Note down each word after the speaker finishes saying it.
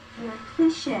You're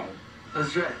cliche.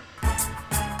 That's right.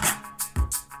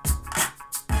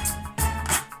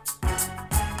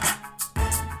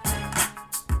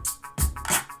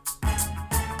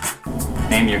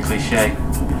 Name your cliche.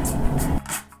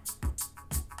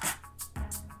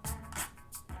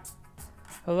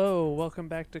 Hello, welcome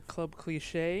back to Club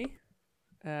Cliche.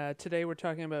 Today we're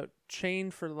talking about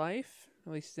Chained for Life,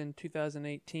 released in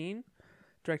 2018,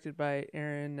 directed by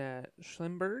Aaron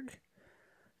Schlimberg.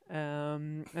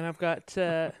 And I've got...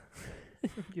 you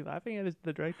laughing at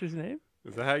the director's name?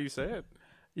 Is that how you say it?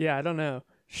 Yeah, I don't know.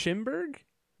 Schimberg?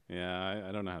 Yeah,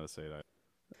 I don't know how to say that.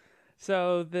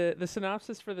 So the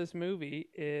synopsis for this movie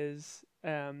is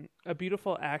a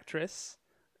beautiful actress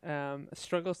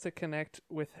struggles to connect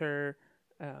with her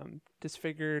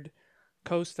disfigured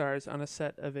co-stars on a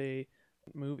set of a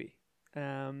movie.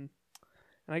 And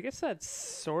I guess that's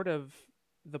sort of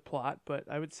the plot, but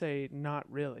I would say not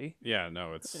really. Yeah,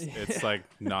 no, it's like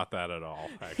not that at all,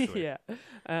 actually. Yeah.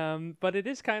 But it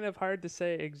is kind of hard to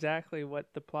say exactly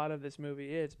what the plot of this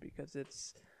movie is because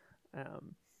it's...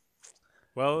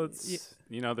 Well, it's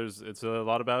it's a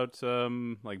lot about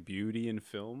like beauty in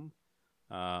film,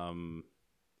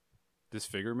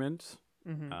 disfigurement,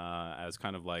 as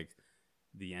kind of like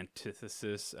the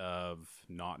antithesis of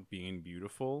not being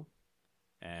beautiful,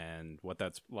 and what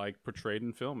that's like portrayed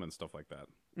in film and stuff like that.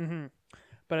 Mm-hmm.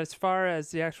 But as far as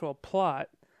the actual plot,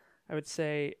 I would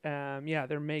say,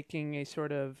 they're making a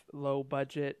sort of low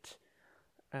budget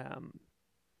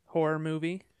horror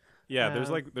movie. Yeah,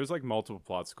 there's like multiple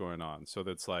plots going on. So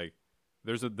that's like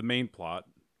there's the main plot,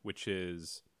 which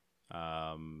is,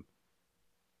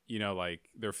 like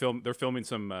they're filming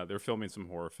some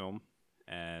horror film,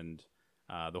 and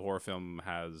the horror film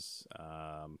has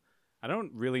I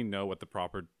don't really know what the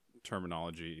proper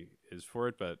terminology is for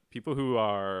it, but people who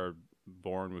are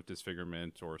born with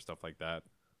disfigurement or stuff like that,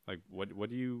 like what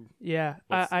do you? Yeah,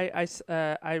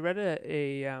 I read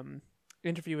a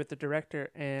interview with the director,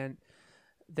 and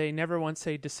they never once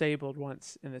say disabled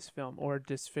once in this film or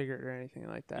disfigured or anything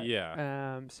like that.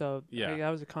 Yeah. That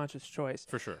was a conscious choice.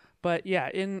 For sure. But yeah,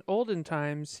 in olden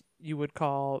times, you would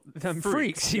call them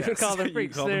freaks. You would call them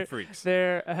freaks.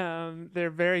 They're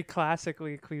very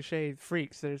classically cliched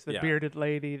freaks. There's the bearded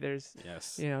lady. There's the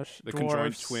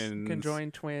dwarfs,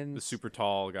 conjoined twins, the super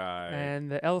tall guy, and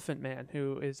the elephant man,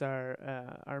 who is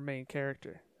our main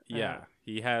character. Yeah,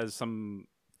 he has some.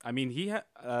 I mean,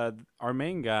 our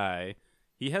main guy.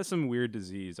 He has some weird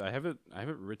disease. I have it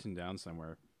written down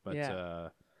somewhere. But his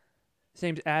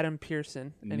name's Adam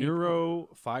Pearson.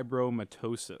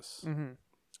 Neurofibromatosis. Mm-hmm.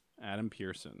 Adam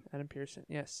Pearson,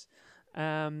 yes.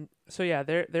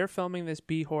 They're filming this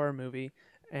B horror movie,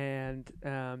 and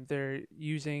they're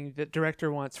using, the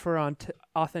director wants, for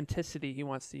authenticity, he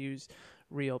wants to use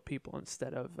real people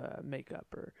instead of makeup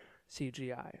or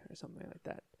CGI or something like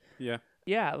that. Yeah.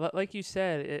 Yeah, like you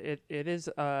said, it is...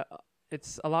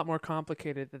 it's a lot more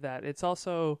complicated than that. It's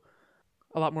also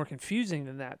a lot more confusing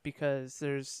than that because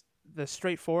there's the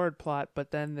straightforward plot,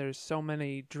 but then there's so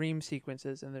many dream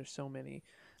sequences and there's so many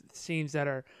scenes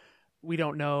that we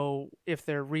don't know if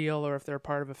they're real or if they're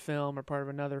part of a film or part of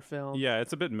another film. Yeah,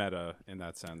 it's a bit meta in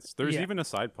that sense. There's even a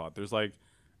side plot. There's like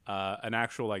an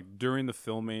actual, like, during the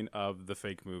filming of the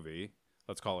fake movie,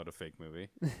 let's call it a fake movie,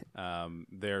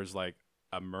 there's like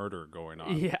a murder going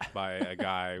on by a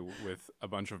guy with a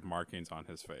bunch of markings on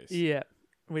his face. Yeah,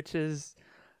 which is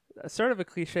sort of a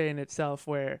cliche in itself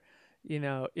where,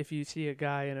 if you see a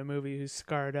guy in a movie who's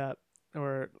scarred up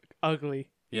or ugly,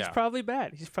 he's probably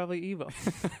bad. He's probably evil.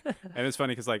 And it's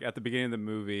funny because, like, at the beginning of the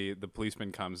movie, the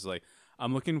policeman comes like,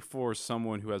 I'm looking for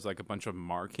someone who has like a bunch of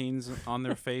markings on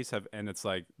their face. And it's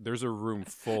like, there's a room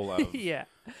full of... Yeah,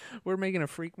 we're making a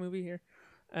freak movie here.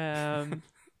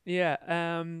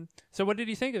 Yeah. So what did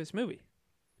you think of this movie?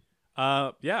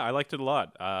 I liked it a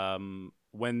lot.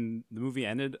 When the movie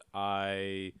ended,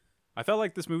 I felt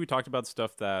like this movie talked about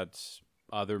stuff that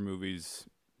other movies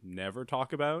never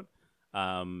talk about.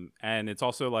 And it's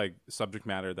also like subject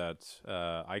matter that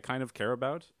I kind of care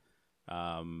about.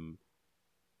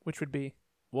 Which would be?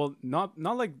 Well, not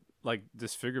like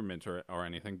disfigurement or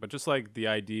anything, but just like the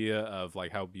idea of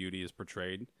like how beauty is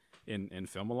portrayed in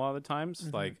film a lot of the times.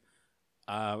 Mm-hmm. Like,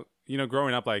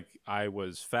 growing up, like, I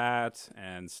was fat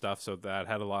and stuff, so that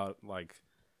had a lot, like,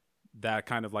 that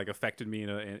kind of like affected me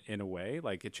in a way.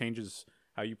 Like, it changes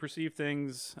how you perceive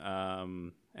things,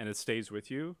 and it stays with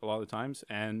you a lot of the times.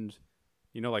 And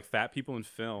like, fat people in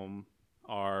film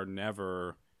are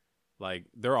never, like,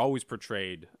 they're always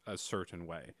portrayed a certain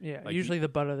way. Yeah, like, usually the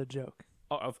butt of the joke.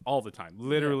 All the time,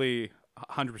 literally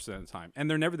 100% of the time, and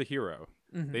they're never the hero.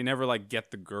 Mm-hmm. They never like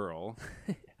get the girl,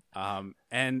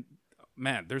 and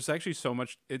man, there's actually so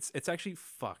much. It's actually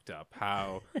fucked up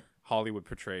how Hollywood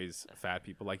portrays fat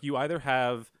people. Like you either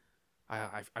have,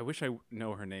 I wish I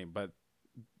know her name, but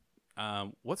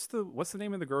what's the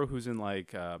name of the girl who's in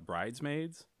like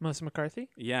Bridesmaids? Melissa McCarthy.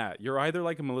 Yeah, you're either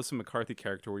like a Melissa McCarthy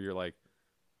character where you're like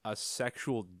a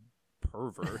sexual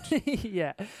pervert.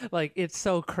 Yeah, like it's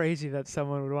so crazy that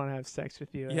someone would want to have sex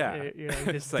with you. Yeah, You're like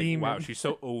this it's like demon. wow, she's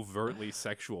so overtly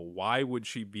sexual. Why would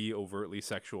she be overtly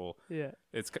sexual? Yeah,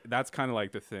 That's kind of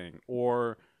like the thing.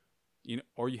 Or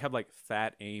or you have like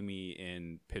Fat Amy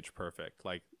in Pitch Perfect.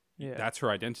 Like yeah. that's her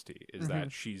identity is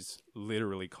that she's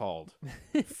literally called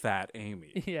Fat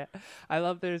Amy. Yeah, I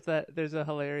love there's a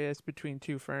hilarious Between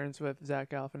Two Ferns with Zach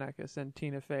Galifianakis and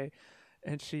Tina Fey,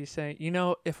 and she's saying,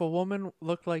 if a woman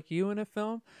looked like you in a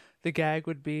film, the gag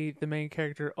would be the main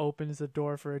character opens the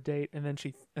door for a date and then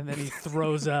he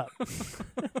throws up.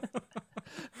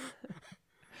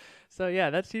 So yeah,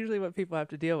 that's usually what people have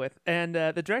to deal with. And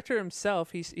the director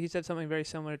himself, he said something very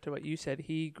similar to what you said.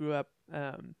 He grew up,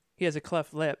 he has a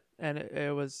cleft lip, and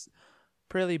it was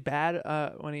pretty bad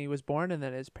when he was born, and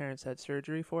then his parents had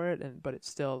surgery for it. But it's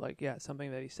still like something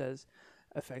that he says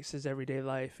affects his everyday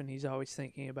life, and he's always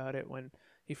thinking about it when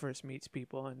he first meets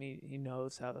people, and he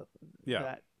knows how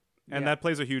that. And that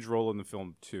plays a huge role in the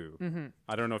film too. Mm-hmm.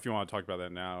 I don't know if you want to talk about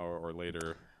that now or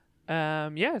later. I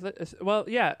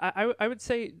would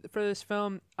say for this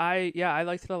film, I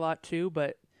liked it a lot too,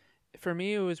 but for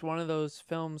me it was one of those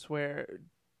films where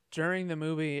during the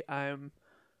movie I'm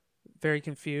very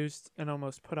confused and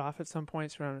almost put off at some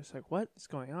points where I'm just like, what is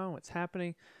going on? What's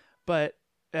happening? But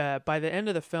by the end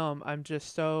of the film, I'm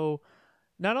just so,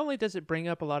 not only does it bring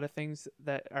up a lot of things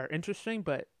that are interesting,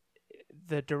 but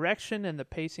the direction and the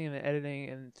pacing and the editing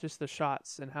and just the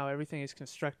shots and how everything is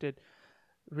constructed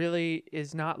really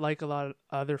is not like a lot of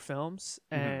other films,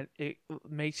 and it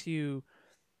makes you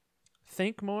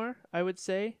think more, I would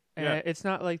say. And it's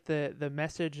not like the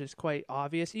message is quite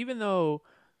obvious, even though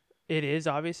it is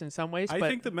obvious in some ways. I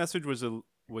think the message was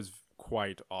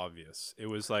quite obvious. It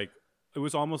was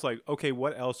almost like, okay,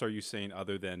 what else are you saying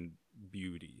other than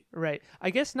beauty? Right. I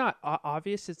guess not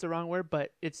obvious is the wrong word,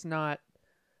 but it's not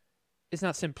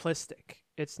simplistic.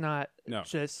 It's not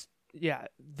just,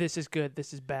 this is good,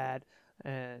 this is bad,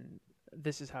 and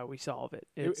this is how we solve it.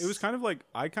 It was kind of like,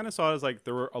 I kind of saw it as like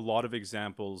there were a lot of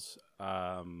examples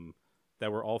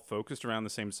that were all focused around the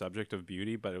same subject of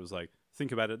beauty, but it was like,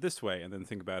 think about it this way and then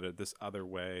think about it this other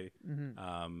way.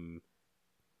 Mm-hmm.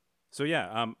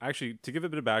 Actually, to give a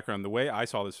bit of background, the way I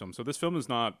saw this film, so this film is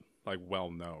not like well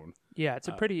known. Yeah, it's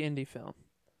a pretty indie film.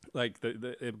 Like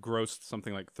it grossed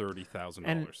something like $30,000,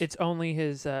 and it's only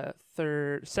his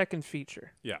second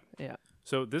feature. Yeah.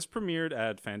 So this premiered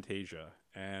at Fantasia,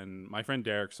 and my friend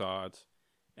Derek saw it,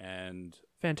 and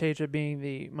Fantasia being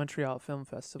the Montreal Film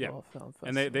Festival.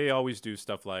 And they always do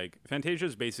stuff like, Fantasia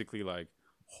is basically like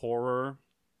horror,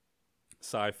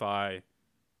 sci-fi,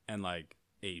 and like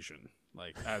Asian,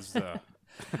 like as the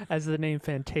as the name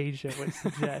Fantasia would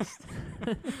suggest.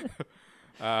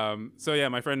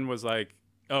 My friend was like,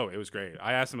 oh, it was great.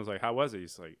 I asked him, I was like, how was it?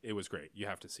 He's like, it was great. You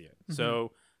have to see it. Mm-hmm.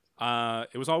 So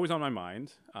it was always on my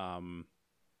mind.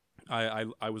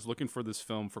 I was looking for this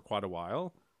film for quite a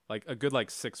while, like a good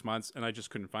 6 months, and I just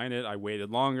couldn't find it. I waited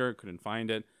longer, couldn't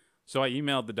find it. So I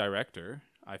emailed the director.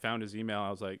 I found his email. I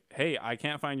was like, hey, I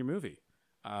can't find your movie.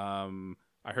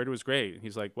 I heard it was great.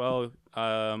 He's like, well,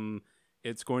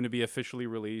 it's going to be officially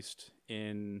released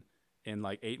in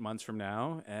 8 months from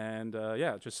now, and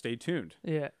just stay tuned.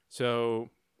 Yeah. So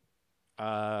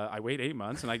I wait 8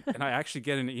 months, and I actually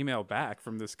get an email back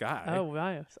from this guy. Oh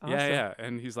wow! Awesome. Yeah,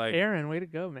 and he's like, Aaron, way to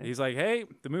go, man. He's like, hey,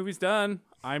 the movie's done.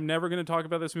 I'm never going to talk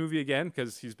about this movie again,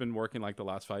 because he's been working the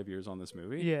last 5 years on this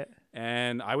movie. Yeah.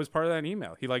 And I was part of that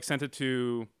email. He sent it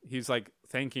to. He's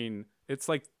thanking. It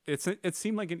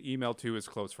seemed like an email to his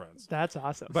close friends. That's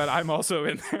awesome. But I'm also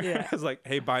in there. Yeah. I was like,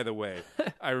 hey, by the way,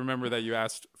 I remember that you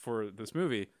asked for this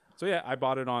movie. So yeah, I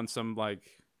bought it on some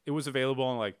it was available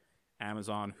on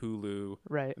Amazon, Hulu,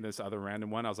 right, and this other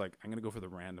random one. I was like, I'm gonna go for the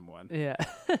random one. Yeah.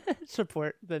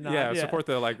 Support the support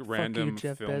the random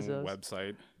you, film Bezos.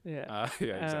 website. Yeah.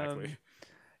 Exactly.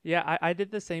 I did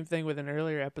the same thing with an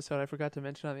earlier episode. I forgot to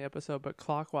mention on the episode, but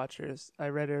Clock Watchers, I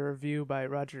read a review by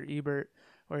Roger Ebert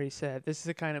where he said this is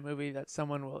the kind of movie that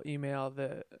someone will email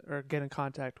or get in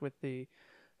contact with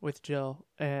Jill,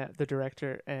 the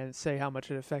director, and say how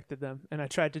much it affected them. And I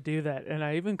tried to do that, and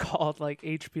I even called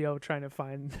HBO trying to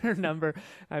find their number.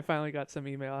 I finally got some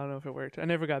email. I don't know if it worked. I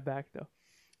never got back though.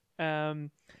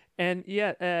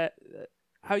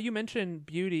 How you mentioned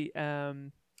beauty,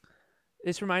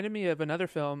 this reminded me of another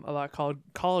film a lot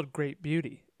called Great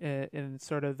Beauty. in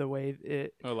sort of the way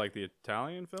it. Oh, like the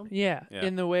Italian film? Yeah, Yeah.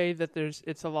 in the way that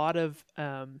it's a lot of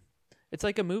it's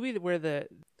like a movie where the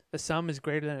sum is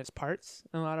greater than its parts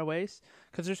in a lot of ways,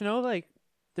 because there's not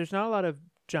a lot of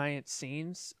giant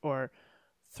scenes or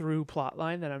through plot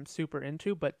line that I'm super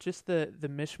into, but just the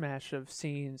mishmash of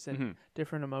scenes and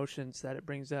different emotions that it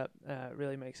brings up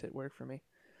really makes it work for me.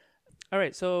 All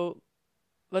right, so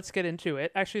let's get into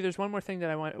it. Actually, there's one more thing that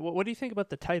I want. What do you think about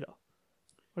the title?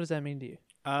 What does that mean to you?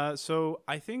 So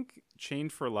I think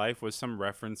Chained for Life was some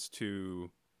reference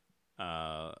to,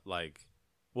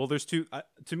 there's two.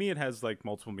 To me, it has like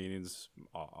multiple meanings.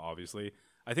 Obviously,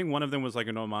 I think one of them was like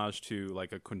an homage to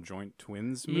like a conjoined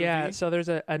twins movie. Yeah. So there's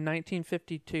a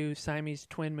 1952 Siamese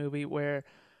twin movie where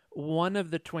one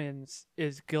of the twins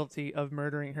is guilty of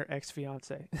murdering her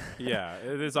ex-fiance. Yeah,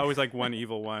 it is always like one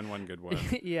evil one good one.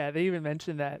 Yeah, they even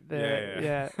mentioned that.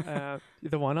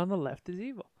 The one on the left is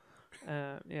evil.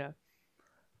 Yeah.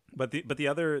 But the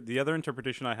other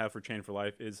interpretation I have for Chained for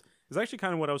Life is actually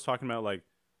kind of what I was talking about,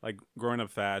 like growing up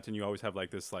fat, and you always have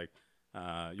like this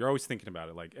you're always thinking about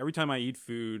it. Like every time I eat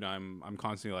food, I'm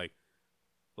constantly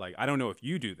like I don't know if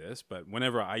you do this, but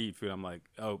whenever I eat food, I'm like,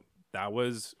 oh, that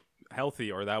was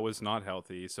healthy or that was not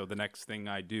healthy. So the next thing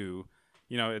I do,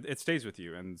 it stays with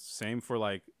you. And same for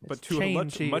but to a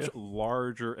much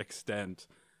larger extent,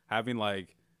 having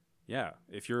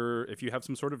if you have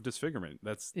some sort of disfigurement,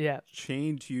 that's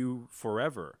chained to you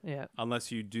forever. Yeah.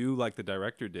 Unless you do like the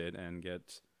director did and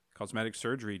get cosmetic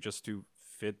surgery just to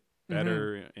fit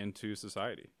better into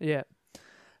society. Yeah.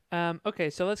 Okay,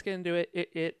 so let's get into it.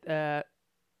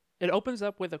 It opens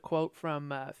up with a quote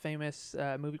from famous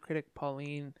movie critic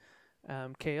Pauline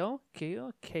Kael,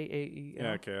 Kael, K-A-E-L.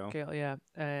 Yeah, Kael. Kael, yeah.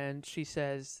 And she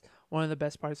says one of the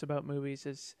best parts about movies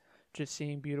is just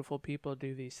seeing beautiful people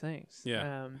do these things.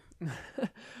 Yeah.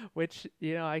 Which,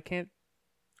 I can't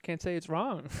say it's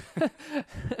wrong.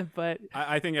 But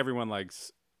I think everyone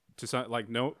likes to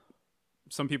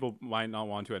some people might not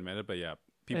want to admit it, but yeah,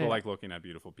 people like looking at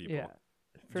beautiful people. Yeah.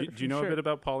 Do you know a bit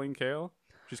about Pauline Kael?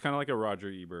 She's kind of like a Roger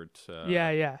Ebert.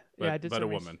 Yeah. I did but a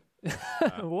woman.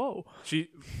 Whoa. She,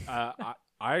 I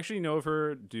actually know of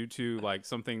her due to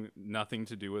something nothing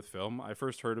to do with film. I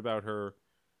first heard about her.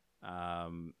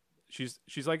 She's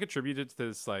attributed to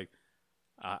this I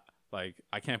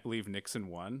can't believe Nixon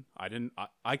won.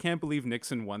 I can't believe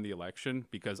Nixon won the election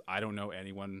because I don't know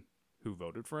anyone who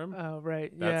voted for him. Oh,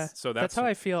 right. So that's how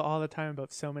I feel all the time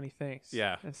about so many things.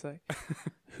 Yeah. It's like,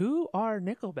 who are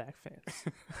Nickelback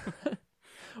fans?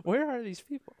 Where are these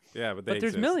people? Yeah, but there's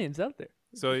exist. Millions out there.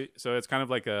 So it's kind of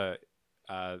like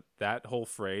that whole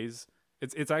phrase.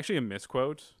 It's actually a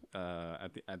misquote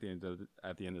at the end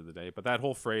of the day. But that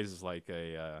whole phrase is like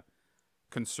a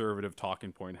conservative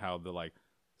talking point. How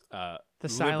the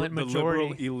silent majority, the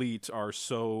liberal elite are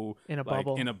so in a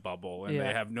bubble, and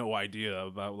they have no idea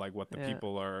about what the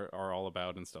people are all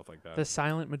about and stuff like that. The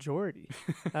silent majority.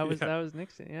 That was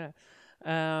Nixon. Yeah.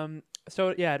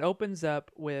 So yeah, it opens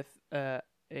up with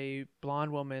a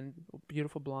blonde woman,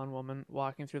 beautiful blonde woman,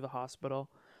 walking through the hospital,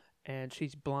 and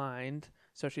she's blind,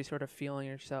 so she's sort of feeling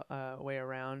herself way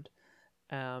around,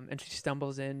 and she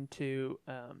stumbles into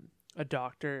a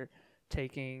doctor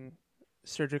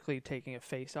surgically taking a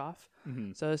face off.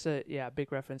 Mm-hmm. So it's a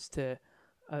big reference to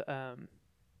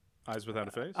Eyes Without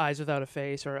a Face. Eyes Without a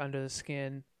Face or Under the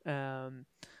Skin,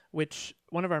 which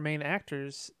one of our main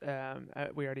actors,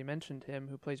 we already mentioned him,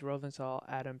 who plays Rosenthal,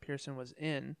 Adam Pearson, was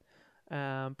in.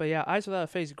 But yeah, Eyes Without a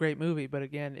Face, great movie, but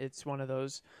again, it's one of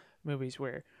those movies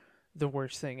where the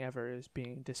worst thing ever is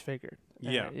being disfigured.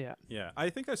 Yeah. I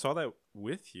think I saw that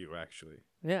with you actually.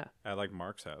 Yeah. At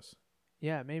Mark's house.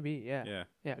 Yeah, maybe. Yeah.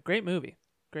 Yeah. Great movie.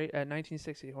 Great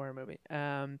 1960 horror movie.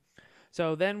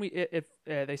 So then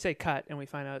they say cut and we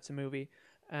find out it's a movie.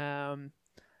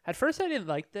 At first I didn't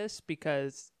like this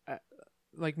because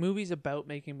movies about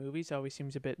making movies always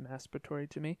seems a bit masturbatory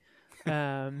to me.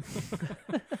 I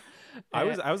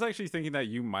was actually thinking that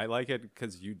you might like it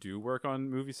because you do work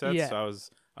on movie sets. Yeah. So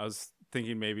I was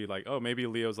thinking maybe maybe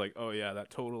Leo's yeah, that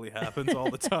totally happens all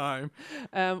the time.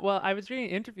 Well, I was reading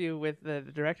an interview with the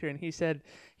director, and he said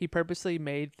he purposely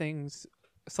made things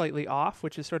slightly off,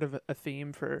 which is sort of a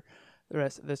theme for the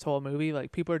rest of this whole movie.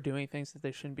 Like people are doing things that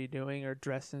they shouldn't be doing, or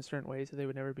dressed in certain ways that they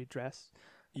would never be dressed.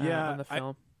 In the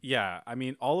film. I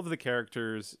mean, all of the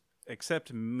characters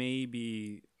except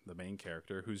maybe the main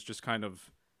character, who's just kind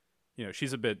of,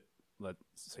 she's a bit, let's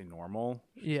say, normal.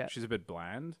 Yeah, she's a bit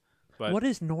bland. But what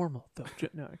is normal though?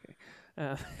 No, okay.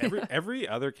 every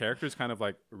other character is kind of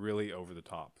really over the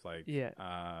top.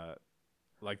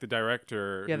 like the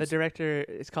director. Yeah, the director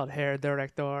is called Herr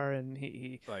Director, and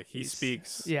he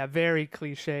speaks. Yeah, very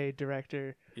cliche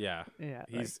director. Yeah, Yeah,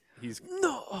 he's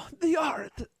no, the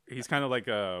art. He's kind of like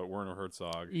a Werner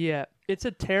Herzog. Yeah, it's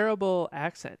a terrible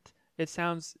accent. It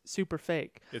sounds super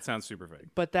fake. It sounds super fake.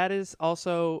 But that is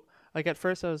also like at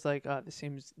first I was like, oh, this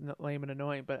seems lame and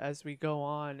annoying. But as we go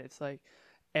on, it's like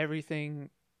everything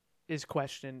is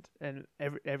questioned and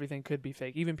everything could be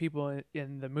fake. Even people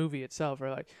in the movie itself are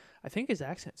like, I think his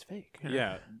accent's fake.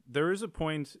 Yeah, there is a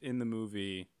point in the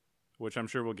movie, which I'm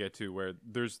sure we'll get to, where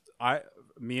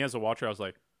me as a watcher, I was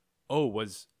like, oh,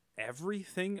 was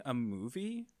everything a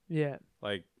movie? Yeah.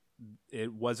 Like,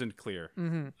 it wasn't clear.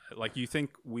 Mm-hmm. Like, you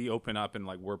think we open up and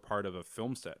like we're part of a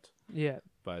film set. Yeah.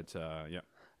 But yeah.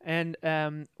 And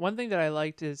one thing that I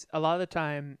liked is a lot of the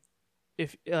time,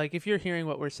 if you're hearing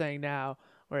what we're saying now,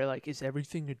 where like, is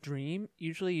everything a dream?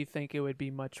 Usually you think it would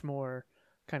be much more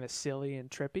kind of silly and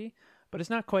trippy, but it's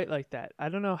not quite like that. I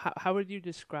don't know, how would you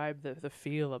describe the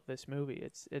feel of this movie?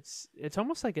 It's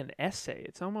almost like an essay.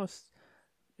 It's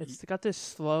got this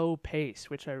slow pace,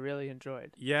 which I really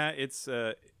enjoyed. Yeah, it's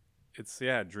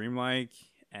dreamlike,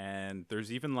 and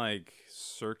there's even like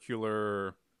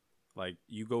circular, like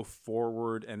you go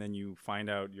forward and then you find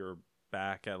out you're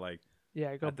back at like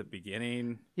at the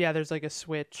beginning. Yeah, there's like a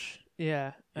switch.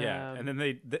 Yeah. Yeah, and then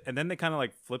they kind of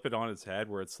like flip it on its head,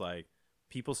 where it's like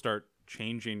people start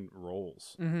changing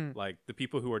roles. Mm-hmm. Like the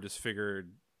people who are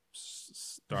disfigured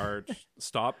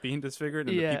stop being disfigured,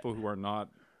 and the people who are not.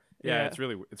 Yeah, it's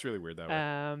really weird that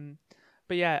way.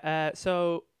 But yeah,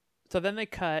 so then they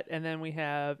cut, and then we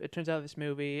have, it turns out, this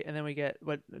movie, and then we get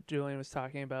what Julian was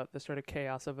talking about, the sort of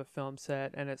chaos of a film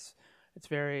set, and it's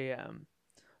very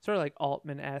sort of like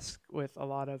Altman-esque, with a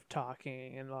lot of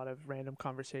talking and a lot of random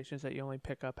conversations that you only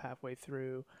pick up halfway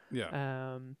through.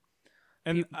 Yeah.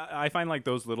 And I find like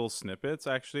those little snippets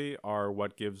actually are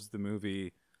what gives the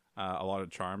movie a lot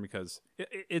of charm, because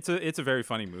it's a very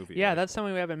funny movie. Yeah, that's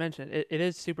something we haven't mentioned. It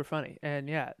is super funny, and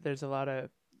yeah, there's a lot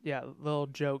of little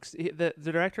jokes. The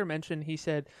director mentioned, he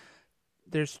said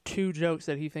there's 2 jokes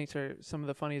that he thinks are some of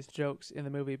the funniest jokes in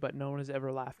the movie, but no one has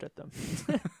ever laughed at them.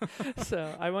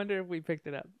 So I wonder if we picked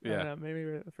it up. Yeah, I don't know, maybe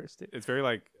we're the first 2. It's very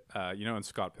like in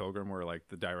Scott Pilgrim, where like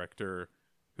the director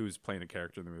who's playing a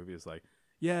character in the movie is like,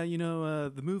 yeah,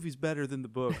 the movie's better than the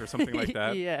book, or something like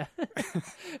that. Yeah.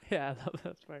 Yeah, I love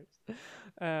those parts.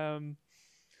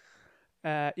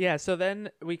 Yeah, so then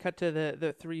we cut to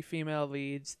the 3 female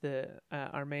leads,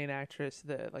 our main actress,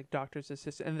 the like doctor's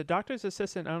assistant. And the doctor's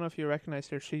assistant, I don't know if you recognize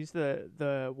her, she's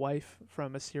the wife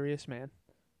from A Serious Man.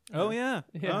 Oh yeah.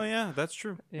 Oh yeah, that's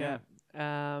true. Yeah.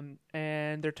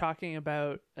 And they're talking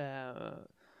about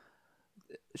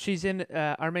she's in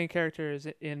our main character is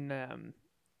in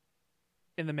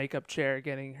the makeup chair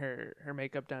getting her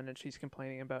makeup done, and she's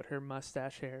complaining about her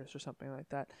mustache hairs or something like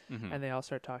that. Mm-hmm. And they all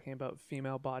start talking about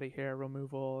female body hair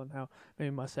removal and how maybe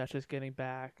mustache is getting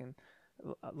back, and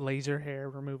laser hair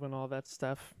removal and all that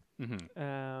stuff.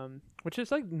 Mm-hmm. Which is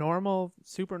like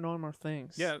super normal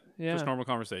things. Yeah, just normal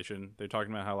conversation. They're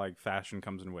talking about how like fashion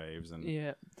comes in waves,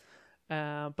 and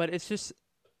but it's just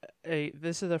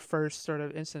this is the first sort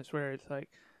of instance where it's like,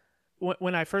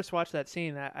 when I first watched that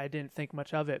scene, I didn't think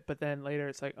much of it, but then later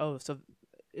it's like, oh, so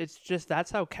it's just, that's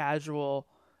how casual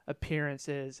appearance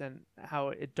is and how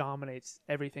it dominates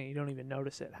everything. You don't even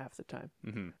notice it half the time.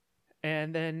 Mm-hmm.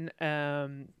 And then a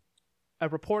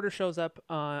reporter shows up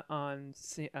on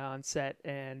set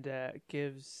and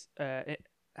has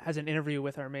an interview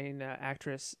with our main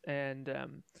actress, and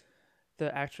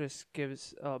the actress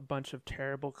gives a bunch of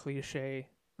terrible cliche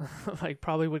like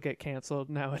probably would get canceled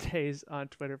nowadays on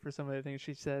Twitter for some of the things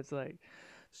she says. Like,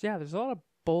 yeah, there's a lot of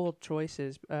bold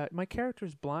choices. My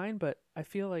character's blind, but I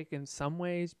feel like in some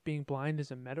ways being blind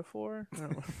is a metaphor.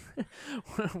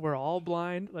 We're all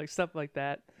blind, like stuff like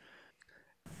that.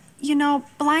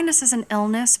 Blindness is an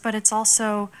illness, but it's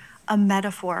also a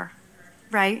metaphor,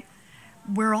 right?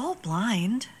 We're all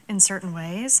blind in certain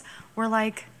ways. We're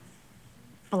like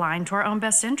blind to our own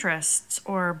best interests,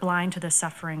 or blind to the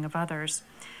suffering of others.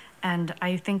 And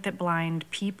I think that blind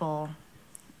people,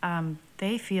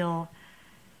 they feel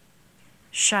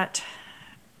shut,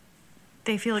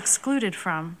 they feel excluded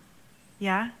from,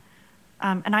 yeah?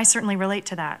 And I certainly relate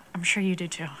to that. I'm sure you do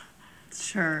too.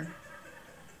 Sure.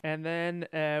 And then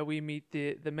we meet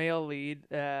the male lead,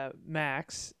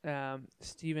 Max,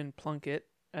 Stephen Plunkett.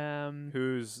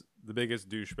 Who's the biggest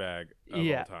douchebag of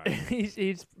all time.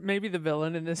 he's maybe the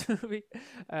villain in this movie.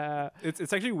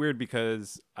 It's actually weird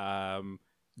because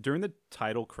during the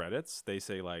title credits, they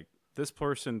say like, this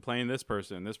person playing this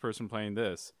person playing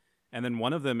this. and then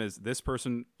one of them is this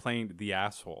person playing the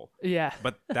asshole. Yeah.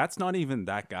 But that's not even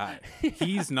that guy.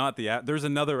 He's not there's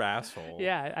another asshole.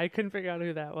 Yeah, I couldn't figure out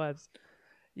who that was.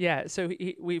 Yeah, so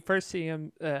we first see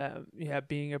him,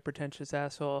 being a pretentious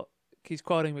asshole. He's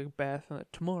quoting Macbeth,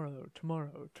 tomorrow,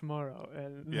 tomorrow, tomorrow,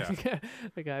 and Yeah.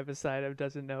 the guy beside him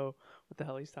doesn't know what the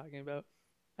hell he's talking about.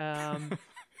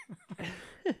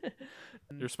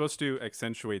 You're supposed to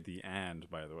accentuate the "and,"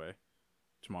 by the way.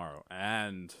 Tomorrow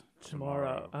and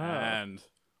tomorrow Oh. and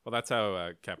well, that's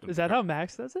how Captain. Is that how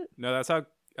Max does it? No, that's how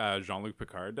Jean-Luc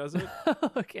Picard does it.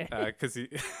 Okay. Because he.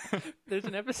 There's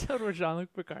an episode where Jean-Luc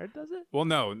Picard does it? Well,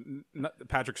 no, not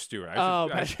Patrick Stewart.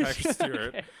 Patrick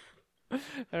Stewart. Okay.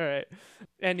 All right.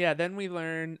 And yeah, then we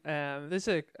learn this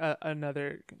is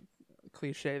another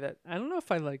cliche that I don't know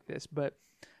if I like this, but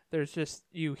there's just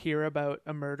you hear about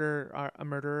a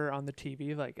murderer on the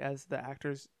TV, like as the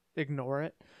actors ignore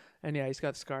it. And yeah, he's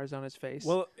got scars on his face.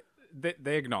 Well,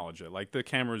 they acknowledge it. Like the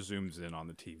camera zooms in on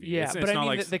the TV. Yeah, it's but I not mean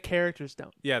like the characters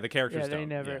don't. yeah, the characters Yeah, they don't.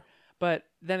 never. Yeah. But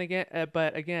then again,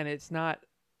 it's not.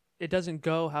 It doesn't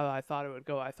go how I thought it would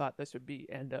go. I thought this would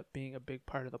end up being a big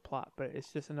part of the plot, but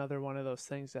it's just another one of those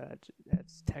things that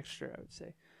adds texture, I would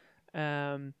say.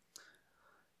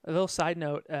 A little side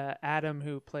note: Adam,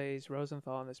 who plays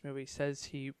Rosenthal in this movie, says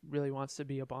he really wants to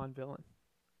be a Bond villain.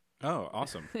 Oh,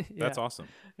 awesome! Yeah. That's awesome.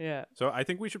 Yeah. So I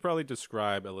think we should probably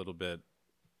describe a little bit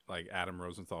like Adam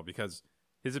Rosenthal because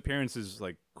his appearance is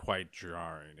like quite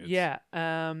jarring. Yeah.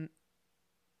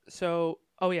 So,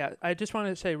 I just wanted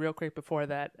to say real quick before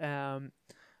that.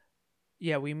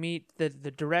 We meet the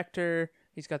director.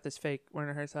 He's got this fake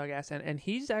Werner Herzog accent, and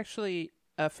he's actually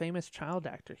a famous child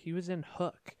actor. He was in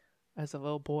Hook as a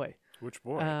little boy. Which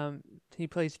boy? He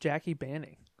plays Jackie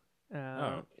Banning.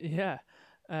 Yeah.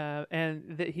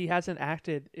 And he hasn't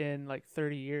acted in like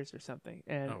 30 years or something,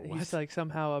 and he's like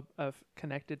somehow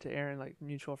connected to Aaron, like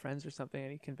mutual friends or something,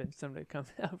 and he convinced him to come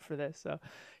out for this. So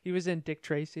he was in Dick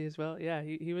Tracy as well. Yeah,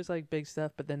 he was like big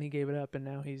stuff, but then he gave it up, and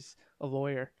now he's a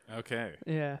lawyer. Okay.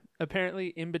 Yeah, apparently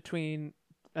in between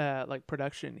like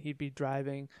production, he'd be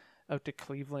driving out to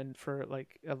Cleveland for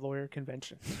like a lawyer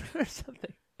convention or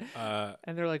something.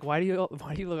 And they're like, why do you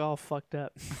look all fucked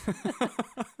up?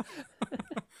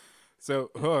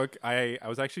 So Hook, I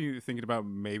was actually thinking about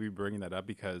maybe bringing that up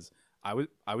because I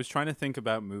was trying to think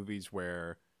about movies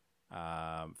where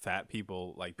fat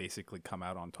people like basically come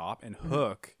out on top, and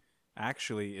Hook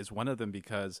actually is one of them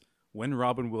because when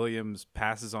Robin Williams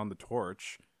passes on the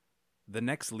torch, the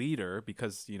next leader,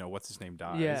 because what's his name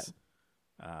dies.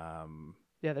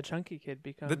 Yeah, the chunky kid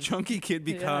becomes...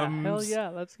 Yeah, hell yeah,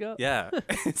 let's go. Yeah,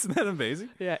 isn't that amazing?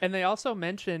 Yeah, and they also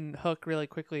mention Hook really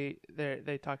quickly.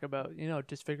 They talk about,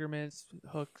 disfigurements,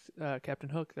 Hook, Captain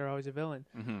Hook, they're always a villain.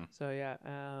 Mm-hmm. So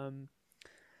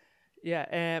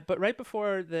yeah. But right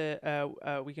before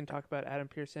we can talk about Adam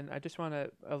Pearson, I just want a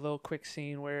little quick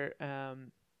scene where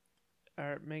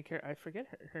our main character, I forget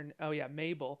her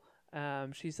Mabel,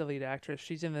 she's the lead actress.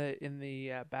 She's in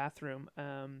the bathroom,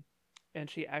 and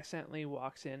she accidentally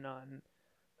walks in on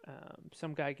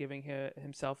some guy giving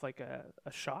himself like a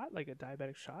shot, like a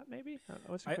diabetic shot, maybe.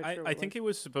 I wasn't quite sure. I think it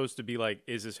was supposed to be like,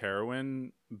 is this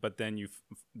heroin? But then you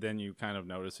kind of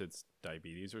notice it's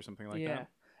diabetes or something like that. Yeah,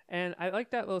 and I like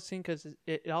that little scene because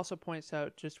it also points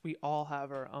out just we all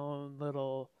have our own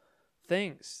little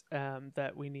things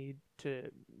that we need to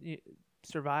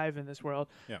survive in this world.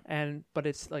 Yeah. But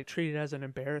it's like treated as an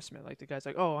embarrassment. Like the guy's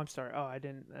like, "Oh, I'm sorry. Oh, I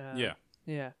didn't." Yeah.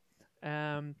 Yeah.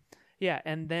 And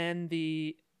then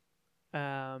the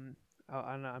I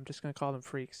don't know, I'm just gonna call them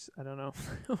freaks. I don't know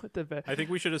what the I think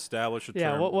we should establish a term.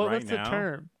 Yeah, what's now. the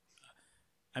term?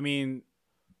 I mean,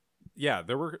 yeah,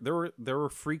 there were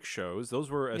freak shows.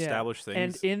 Those were established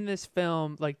things. And in this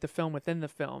film, like the film within the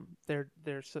film,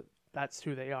 that's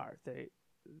who they are.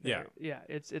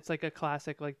 It's like a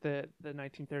classic, like the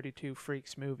 1932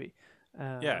 Freaks movie.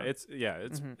 It's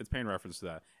paying reference to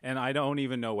that, and I don't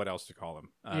even know what else to call them.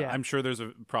 I'm sure there's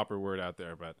a proper word out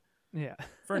there, but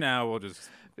for now we'll just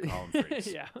call them freaks.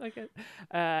 Yeah, like it.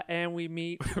 And we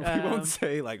meet. We won't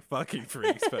say like fucking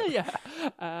freaks,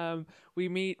 but we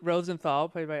meet Rosenthal,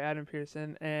 played by Adam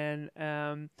Pearson, and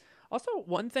also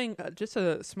one thing, just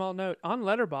a small note on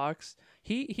Letterboxd,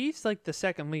 he's like the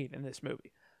second lead in this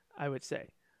movie, I would say.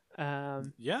 Or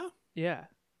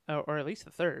at least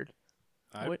the third.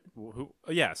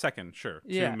 Second, sure.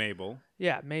 Yeah. To Mabel.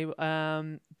 Yeah, Mabel.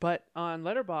 But on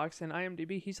Letterboxd and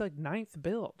IMDb, he's like 9th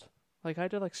build. Like I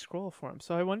had to like scroll for him,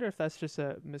 so I wonder if that's just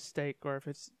a mistake or if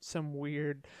it's some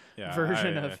weird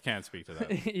version of. I can't speak to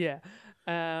that. Yeah,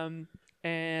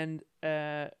 and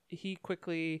he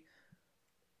quickly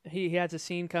he has a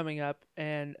scene coming up,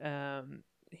 and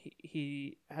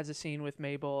he has a scene with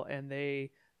Mabel, and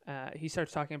he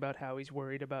starts talking about how he's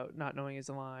worried about not knowing his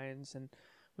lines, and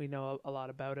we know a lot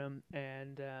about him,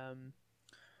 and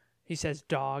he says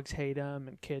dogs hate him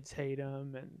and kids hate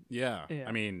him, and Yeah. Yeah.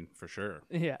 I mean, for sure.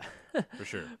 yeah, For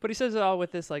sure. but he says it all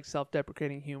with this like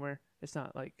self-deprecating humor. It's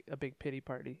not like a big pity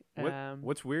party.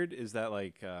 What's weird is that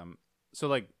like so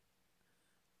like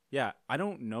yeah, I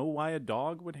don't know why a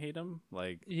dog would hate him.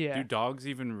 Like Yeah. do dogs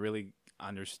even really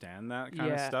understand that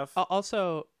kind of stuff?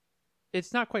 Also,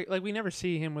 it's not quite like we never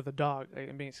see him with a dog like,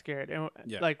 and being scared, and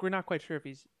Yeah. like we're not quite sure if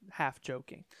he's half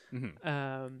joking. Mhm.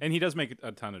 Um, And he does make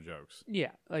a ton of jokes.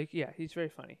 yeah, he's very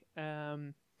funny.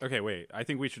 Okay, wait. I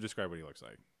think we should describe what he looks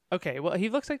like. Okay, well, he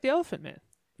looks like the Elephant Man.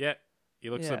 Yeah. He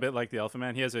looks Yeah. a bit like the Elephant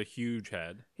Man. He has a huge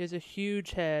head. He has a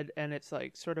huge head, and it's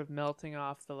like sort of melting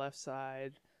off the left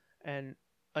side, and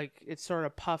like it's sort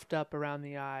of puffed up around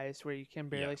the eyes where you can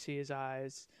barely Yeah. see his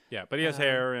eyes. Yeah, but he has Um,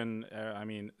 hair, and I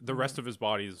mean, the rest of his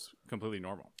body is completely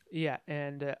normal. Yeah,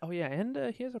 and he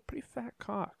has a pretty fat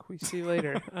cock. We see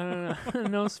later. I don't know.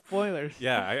 No spoilers.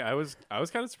 Yeah, I was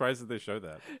kind of surprised that they showed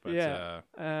that. But, Yeah.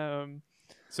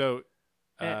 So,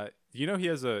 And- you know, he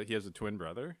has a twin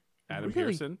brother, Adam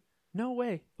Really? Pearson, No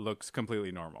way. looks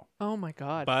completely normal, Oh my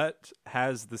god. but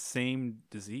has the same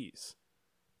disease,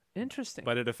 Interesting.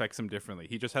 but it affects him differently.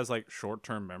 He just has like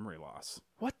short-term memory loss.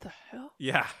 What the hell?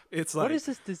 Yeah, it's like What is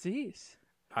this disease?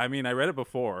 I mean, I read it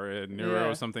before, neuro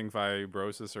Yeah. something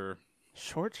fibrosis or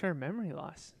Short-term memory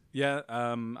loss. yeah.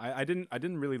 I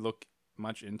didn't really look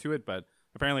much into it, but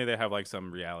apparently they have like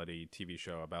some reality TV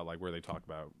show about like where they talk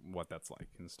about what that's like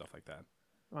and stuff like that.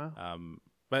 Wow.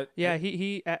 But Yeah,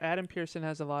 Adam Pearson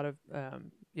has a lot of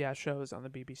shows on the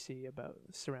BBC about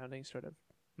surrounding sort of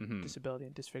mhm. disability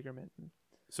and disfigurement.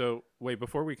 So wait,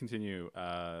 before we continue,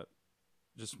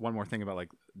 just one more thing about like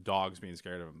dogs being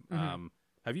scared of him. Mhm.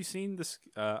 Have you seen this?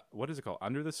 What is it called?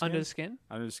 Under the Skin. Under the Skin?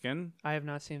 Under the Skin. I have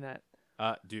not seen that.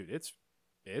 Dude, it's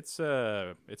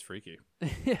freaky.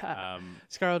 Yeah.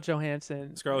 Scarlett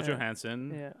Johansson. Scarlett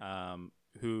Johansson. yeah.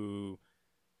 Who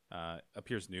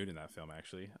appears nude in that film.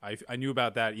 Actually, I knew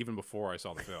about that even before I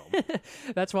saw the film.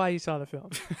 That's why you saw the film.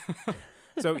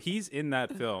 So he's in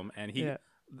that film, and Yeah.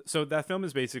 So that film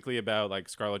is basically about like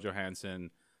Scarlett Johansson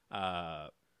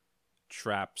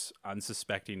traps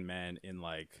unsuspecting men in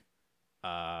like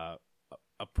a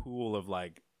pool of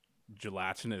like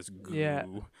gelatinous goo, Yeah.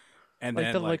 and Like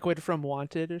then the liquid from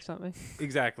Wanted or something.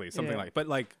 exactly something Yeah. like, but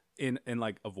like in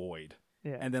like a void,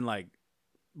 Yeah. and then like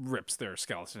rips their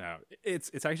skeleton out.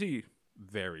 It's actually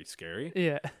very scary.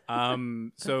 Yeah.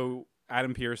 So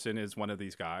Adam Pearson is one of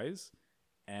these guys,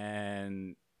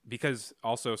 and because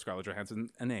also Scarlett Johansson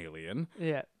an alien,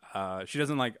 Yeah. she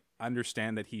doesn't like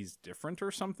understand that he's different or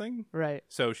something. Right.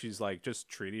 So she's like just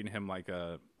treating him like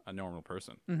a normal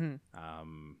person,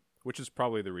 Mm-hmm. which is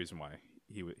probably the reason why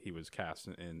he was cast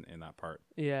in that part.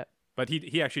 Yeah. But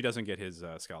he actually doesn't get his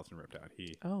skeleton ripped out.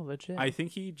 Oh, legit. I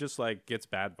think he just like gets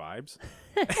bad vibes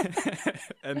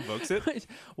and books it.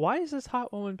 Why is this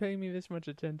hot woman paying me this much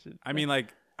attention? I mean,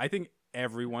 like I think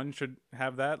everyone should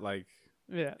have that. Like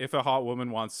Yeah. if a hot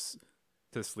woman wants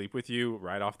to sleep with you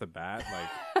right off the bat,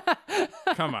 like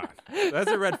come on, that's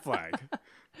a red flag.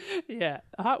 Yeah.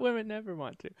 Hot women never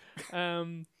want to.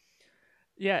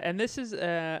 Yeah, and this is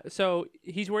so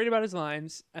he's worried about his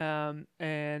lines, and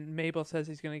Mabel says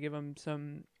he's going to give him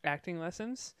some acting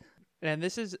lessons, and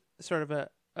this is sort of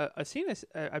a scene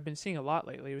I've been seeing a lot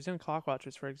lately. It was in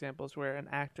Clockwatchers, for example, where an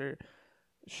actor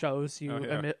shows you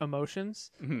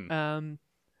emotions, Mhm.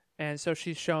 and so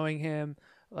she's showing him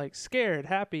like scared,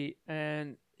 happy,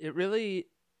 and it really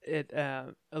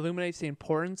illuminates the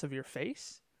importance of your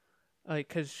face. Like,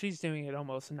 because she's doing it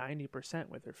almost 90%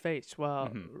 with her face.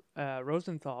 Well,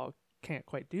 Rosenthal can't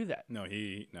quite do that. No,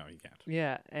 he can't.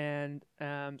 Yeah, and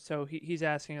so he's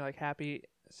asking her, like, happy,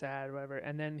 sad, whatever.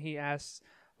 And then he asks,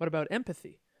 what about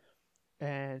empathy?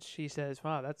 And she says,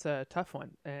 wow, that's a tough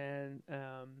one. And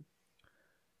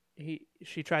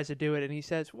she tries to do it, and he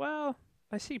says, well,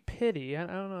 I see pity. I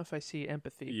don't know if I see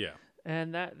empathy. Yeah,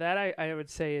 And that I would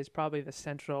say is probably the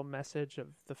central message of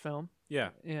the film. yeah.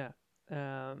 Yeah.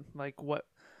 Like what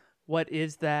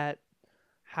is that?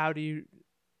 How do you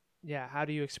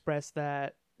express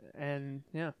that? And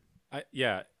yeah.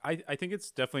 I think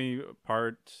it's definitely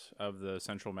part of the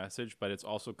central message, but it's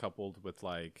also coupled with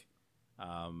like,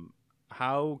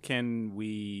 how can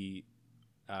we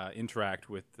interact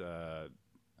with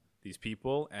these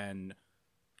people and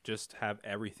just have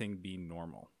everything be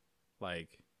normal,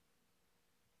 like.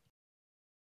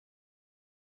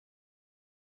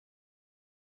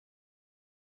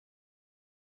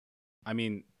 I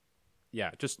mean,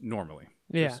 yeah, just normally.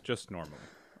 Yeah. Just normally.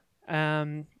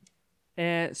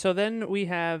 And so then we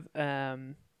have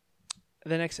one of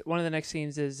the next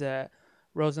scenes is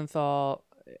Rosenthal.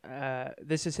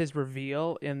 This is his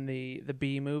reveal in the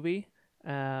B movie.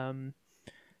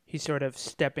 He's sort of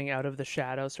stepping out of the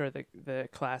shadows, sort of the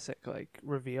classic like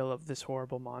reveal of this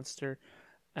horrible monster.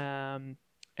 And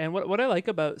what I like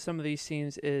about some of these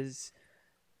scenes is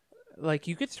like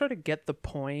you could sort of get the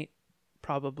point.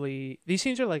 Probably these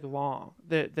scenes are like long.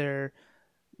 They're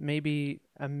maybe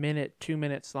a minute, 2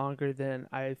 minutes longer than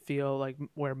I feel like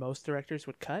where most directors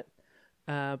would cut.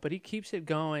 But he keeps it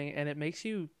going, and it makes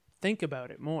you think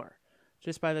about it more,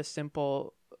 just by the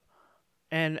simple.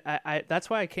 And I that's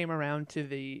why I came around to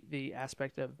the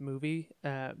aspect of movie,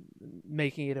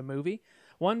 making it a movie.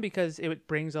 One, because it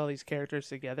brings all these characters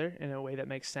together in a way that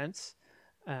makes sense.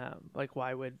 Like,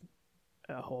 why would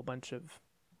a whole bunch of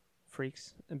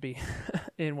freaks be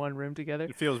in one room together?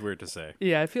 It feels weird to say.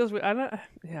 Yeah, it feels weird. I don't.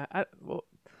 Yeah, I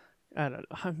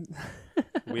don't know.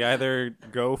 We either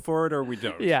go for it or we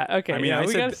don't. Yeah. Okay. I mean,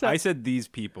 yeah, I said these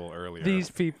people earlier.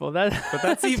 These people. But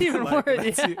that's even like,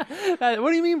 worse. Yeah.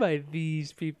 What do you mean by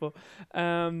these people?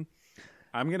 I'm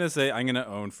gonna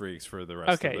own freaks for the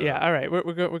rest. Okay. Of the Yeah. All right.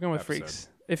 We're going with episode. freaks.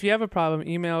 If you have a problem,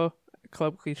 email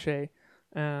Club Cliche.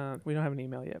 We don't have an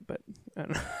email yet, but I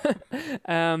don't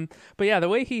know. But yeah, the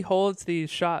way he holds these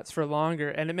shots for longer,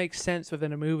 and it makes sense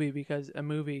within a movie because a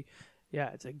movie, yeah,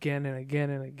 it's again and again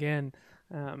and again,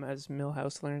 as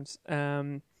Milhouse learns.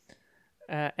 And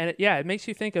it makes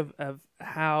you think of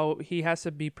how he has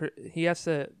to be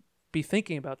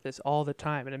thinking about this all the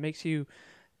time, and it makes you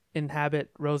inhabit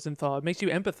Rosenthal. It makes you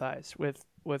empathize with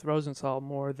Rosenthal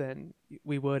more than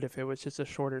we would if it was just a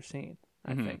shorter scene.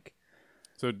 I think.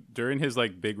 So during his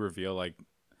like big reveal, like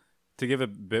to give a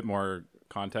bit more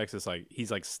context, it's like he's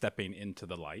like stepping into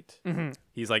the light. Mm-hmm.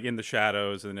 He's like in the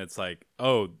shadows, and it's like,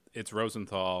 oh, it's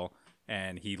Rosenthal,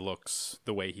 and he looks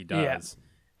the way he does.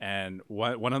 Yeah. And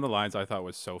one of the lines I thought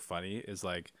was so funny is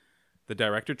like the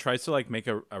director tries to like make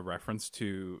a reference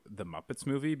to the Muppets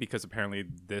movie because apparently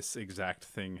this exact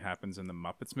thing happens in the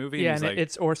Muppets movie. Yeah, and like,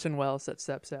 it's Orson Welles that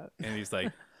steps out. And he's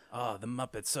like, oh, the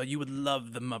Muppets. So you would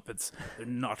love the Muppets. They're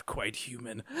not quite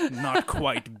human, not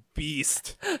quite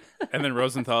beast. And then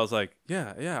Rosenthal's like,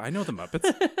 yeah, I know the Muppets.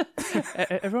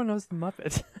 Everyone knows the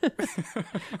Muppets.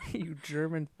 You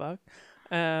German fuck.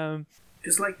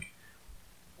 It's like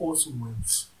Orson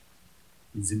Welles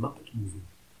in the Muppet movie.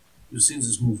 You've seen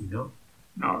this movie, no?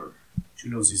 No.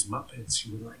 You know these Muppets,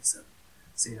 you would like them.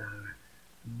 They are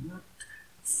not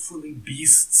fully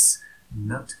beasts,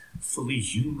 not fully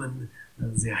human.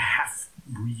 They're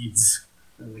half-breeds,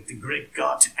 like the great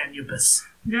god Anubis.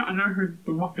 Yeah, I know who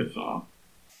the Muppets are.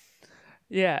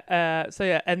 Yeah,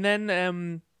 and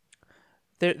then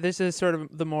this is sort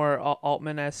of the more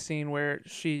Altman-esque scene where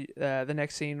the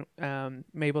next scene,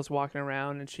 Mabel's walking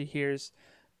around and she hears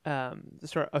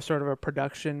sort of a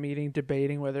production meeting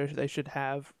debating whether they should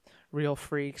have real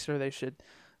freaks or they should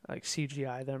like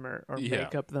CGI them or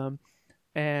make up them,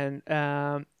 and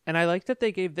I like that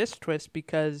they gave this twist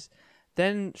because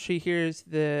then she hears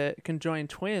the conjoined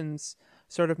twins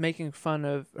sort of making fun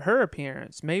of her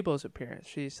appearance, Mabel's appearance.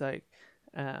 She's like,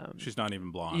 she's not even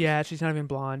blonde. Yeah, she's not even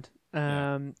blonde.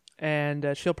 And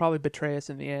she'll probably betray us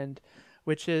in the end,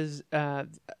 which is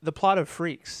the plot of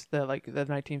Freaks, the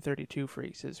 1932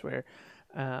 Freaks, is where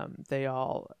they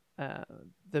all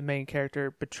the main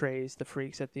character betrays the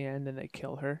freaks at the end and they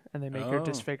kill her and they make her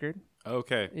disfigured.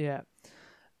 Okay. Yeah.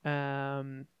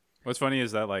 What's funny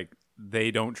is that like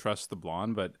they don't trust the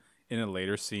blonde, but in a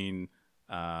later scene,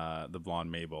 the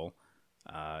blonde Mabel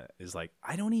is like,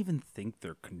 I don't even think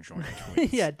they're conjoined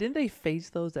twins. Yeah, didn't they phase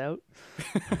those out?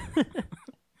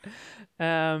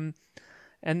 And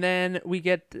then we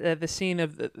get the scene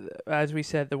of, as we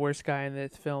said, the worst guy in the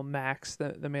film, Max,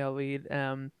 the male lead.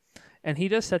 And he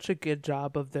does such a good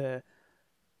job of the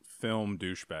film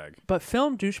douchebag.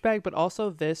 But also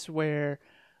this where,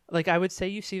 like, I would say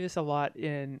you see this a lot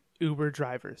in Uber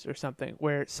drivers or something,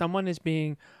 where someone is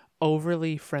being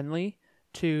overly friendly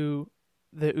to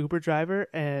the Uber driver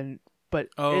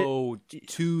to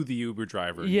the Uber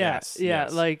driver. Yeah, yes. Yeah,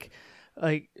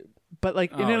 yes. But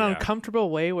in an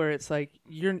uncomfortable way where it's like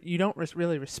you don't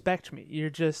really respect me. You're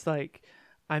just like,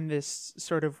 I'm this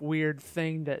sort of weird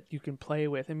thing that you can play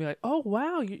with and be like, oh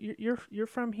wow, you're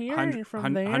from here, and you're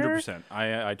from there. 100%.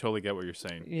 I totally get what you're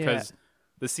saying because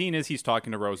the scene is he's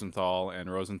talking to Rosenthal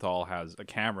and Rosenthal has a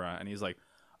camera and he's like,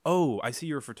 oh, I see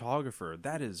you're a photographer.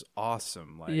 That is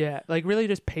awesome. Like, Yeah, like really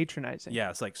just patronizing. yeah,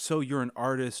 it's like, so you're an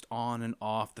artist on and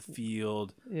off the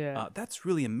field. Yeah. That's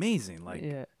really amazing. Like,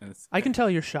 Yeah. and it's, I can tell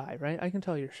you're shy, right? I can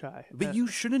tell you're shy. but you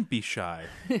shouldn't be shy,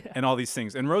 and all these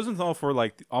things. And Rosenthal, for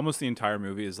like almost the entire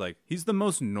movie, is like he's the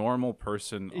most normal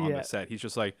person on Yeah. the set. He's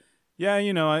just like, yeah,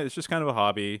 it's just kind of a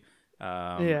hobby,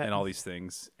 Yeah. and all these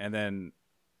things. And then,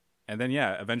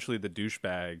 yeah, eventually the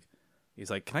douchebag, he's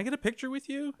like, "Can I get a picture with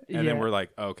you?" And then Yeah. we're like,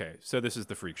 okay, so this is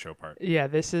the freak show part. Yeah,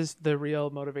 this is the real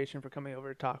motivation for coming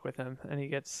over to talk with him, and he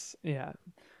gets Yeah,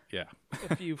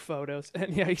 a few photos,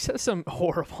 and yeah, he says some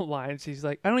horrible lines. He's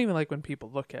like, "I don't even like when people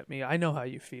look at me. I know how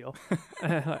you feel."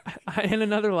 In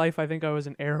another life, I think I was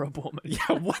an Arab woman.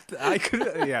 yeah. What I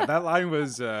could, yeah, that line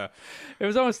was. It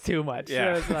was almost too much.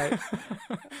 Yeah. It was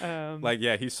like, Like,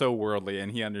 yeah, he's so worldly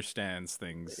and he understands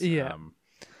things. Yeah.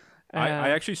 I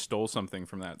actually stole something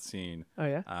from that scene. oh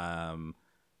yeah,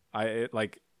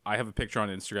 I have a picture on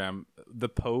Instagram. The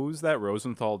pose that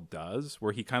Rosenthal does,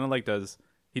 where he kind of like does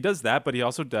that, but he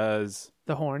also does,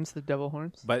 the horns, the devil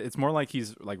horns. but it's more like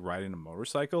he's like riding a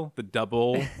motorcycle. The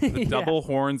double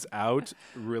horns out,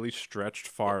 really stretched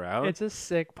far out. It's a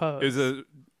sick pose. Is a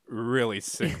really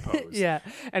sick pose. Yeah,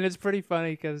 and it's pretty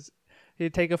funny because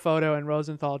he'd take a photo and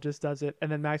Rosenthal just does it,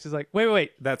 and then Max is like,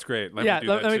 "Wait, That's great. let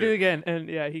me do it again," and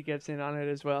yeah, he gets in on it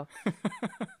as well.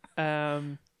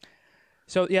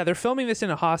 So yeah, they're filming this in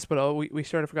a hospital. We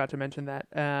sort of forgot to mention that,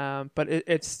 but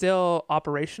it's still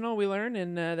operational. We learn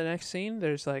in the next scene.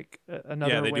 There's like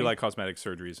another. Yeah, they wing. do like cosmetic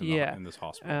surgeries in this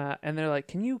hospital. And they're like,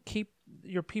 "Can you keep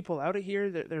your people out of here?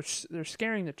 They're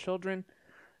scaring the children."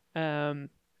 And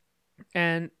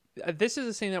this is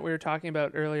a scene that we were talking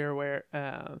about earlier,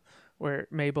 where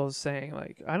Mabel's saying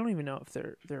like, "I don't even know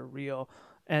if they're real,"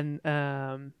 and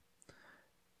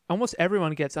almost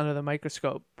everyone gets under the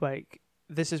microscope. Like,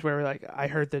 this is where we're like, I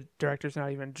heard the director's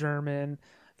not even German.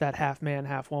 That half man,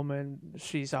 half woman,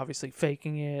 she's obviously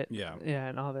faking it. Yeah.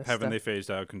 And all this. Haven't stuff. they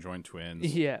phased out conjoined twins?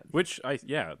 Yeah.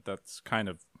 That's kind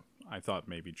of, I thought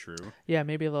maybe true. Yeah,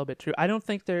 maybe a little bit true. Are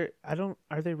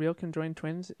they real conjoined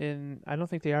twins? I don't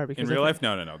think they are, because In real life,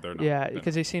 no, they're not. Yeah, No.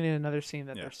 because they've seen in another scene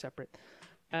that Yeah. they're separate.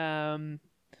 And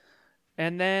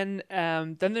then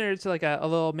there's like a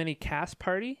little mini cast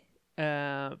party,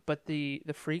 but the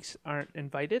freaks aren't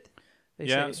invited. They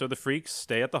say, So the freaks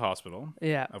stay at the hospital,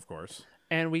 yeah, of course.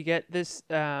 and we get this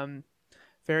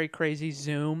very crazy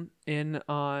zoom in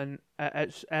on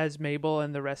as Mabel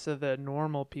and the rest of the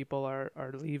normal people are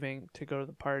leaving to go to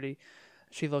the party.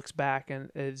 She looks back and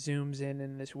it zooms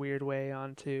in this weird way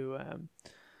onto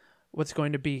what's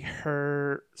going to be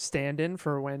her stand-in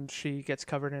for when she gets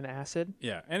covered in acid.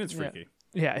 Yeah, and it's freaky.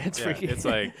 Yeah, it's Yeah, freaky. it's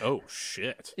like, oh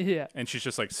shit. yeah, And she's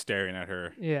just like staring at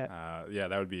her. yeah.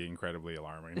 That would be incredibly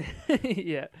alarming.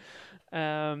 Yeah.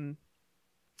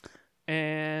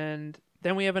 And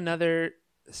then we have another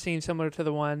scene similar to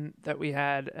the one that we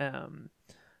had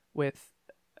with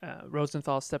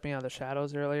Rosenthal stepping out of the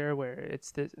shadows earlier, where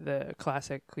it's the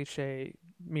classic cliche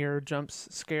mirror jumps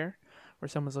scare, where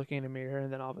someone's looking in a mirror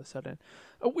and then all of a sudden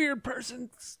a weird person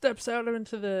steps out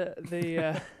into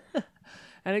the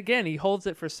and again, he holds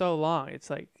it for so long. It's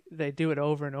like they do it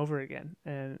over and over again.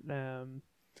 And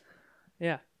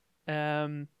yeah.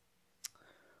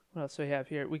 What else do we have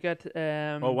here? We got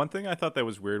Well, one thing I thought that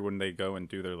was weird when they go and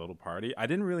do their little party, I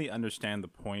didn't really understand the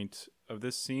point of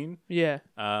this scene. yeah.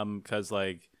 Because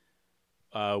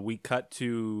we cut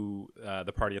to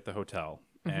the party at the hotel,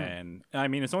 and I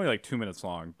mean it's only like 2 minutes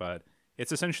long, but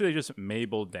it's essentially just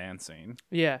Mabel dancing.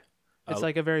 Yeah. It's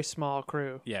like a very small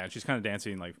crew. Yeah, she's kind of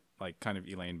dancing like kind of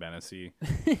Elaine Benesy.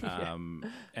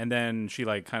 And then she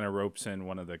like kind of ropes in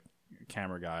one of the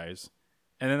camera guys,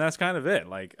 and then that's kind of it.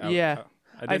 Like, Yeah.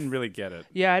 I didn't really get it.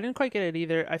 Yeah, I didn't quite get it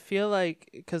either. I feel like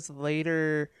because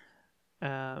later,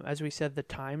 as we said, the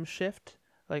time shift,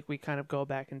 like we kind of go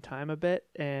back in time a bit,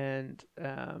 and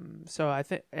so I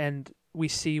think, and we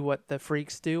see what the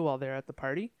freaks do while they're at the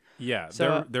party. Yeah,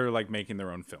 So, they're like making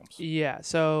their own films. Yeah,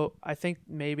 so I think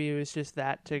maybe it was just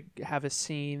that to have a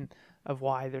scene of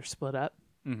why they're split up.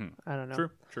 Mm-hmm. I don't know.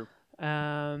 True.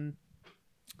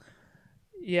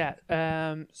 Yeah.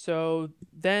 So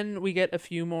then we get a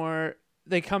few more.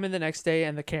 They come in the next day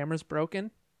and the camera's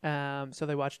broken. So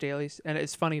they watch dailies, and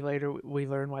it's funny later we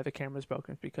learn why the camera's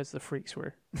broken, because the freaks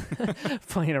were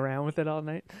playing around with it all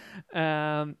night.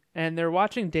 And they're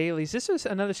watching dailies. This was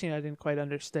another scene I didn't quite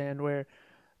understand, where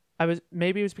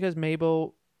maybe it was because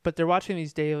Mabel but they're watching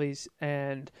these dailies,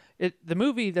 and the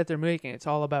movie that they're making, it's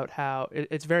all about how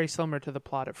it's very similar to the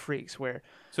plot of Freaks, where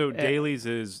So dailies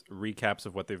is recaps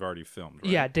of what they've already filmed,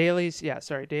 right? dailies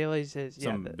is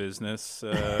Some business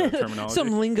terminology.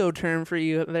 some lingo term for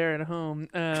you there at home.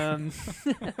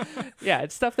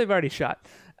 It's stuff they've already shot.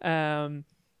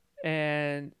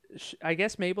 And I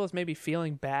guess Mabel is maybe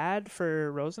feeling bad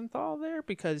for Rosenthal there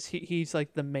because he's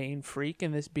like the main freak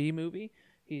in this B movie.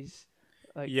 He's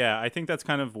like, yeah, I think that's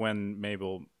kind of when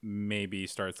Mabel maybe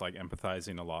starts like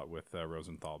empathizing a lot with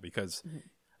Rosenthal because,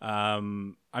 I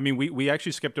mean, we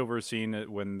actually skipped over a scene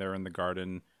when they're in the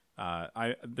garden.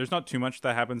 There's not too much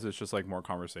that happens. It's just like more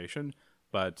conversation,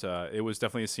 but it was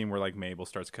definitely a scene where like Mabel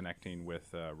starts connecting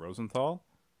with Rosenthal.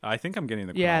 I think I'm getting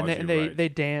the chronology and right. they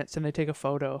dance and they take a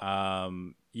photo.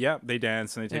 Yeah, they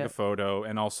dance and they take a photo,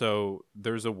 and also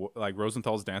there's like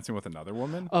Rosenthal's dancing with another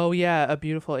woman. Oh yeah, a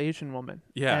beautiful Asian woman.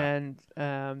 Yeah, and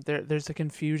there's a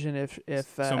confusion if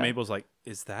so Mabel's like,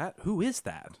 who is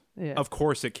that? Yeah. Of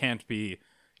course it can't be,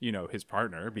 his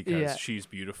partner because she's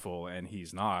beautiful and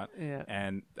he's not. Yeah.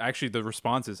 And actually the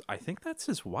response is, I think that's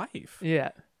his wife.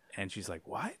 Yeah. And she's like,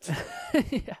 what?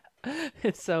 Yeah.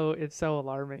 It's so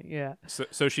alarming. Yeah.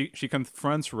 So she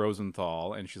confronts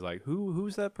Rosenthal and she's like,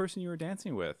 who's that person you were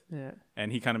dancing with? Yeah.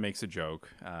 And he kind of makes a joke.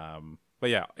 But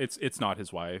yeah, it's not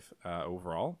his wife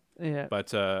overall. Yeah.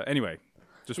 But anyway,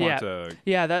 just wanted to.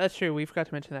 Yeah, that's true. We forgot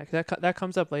to mention that because that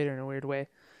comes up later in a weird way.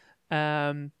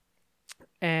 And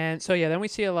so then we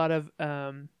see a lot of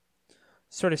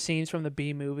sort of scenes from the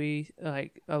B movie,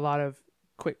 like a lot of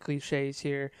quick cliches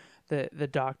here. The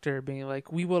doctor being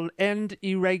like, "We will end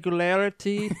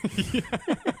irregularity,"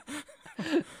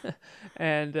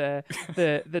 and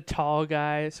the tall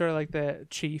guy, sort of like the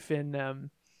chief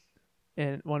in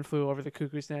One Flew Over the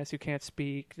Cuckoo's Nest, who can't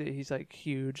speak. He's like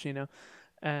huge, and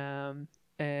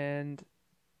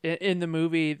in the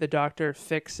movie, the doctor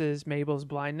fixes Mabel's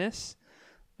blindness,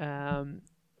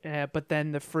 but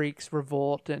then the freaks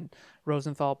revolt and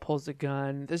Rosenthal pulls a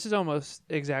gun. This is almost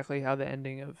exactly how the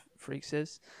ending of Freaks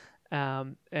is.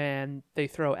 And they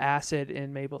throw acid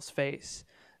in Mabel's face,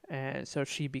 and so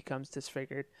she becomes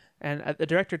disfigured. And the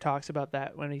director talks about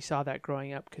that when he saw that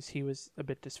growing up, because he was a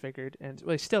bit disfigured, and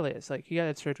he still is. Like, he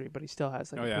got surgery, but he still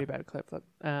has like a pretty bad clip flip.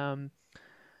 And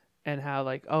how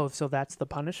like, oh, so that's the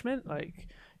punishment? Like,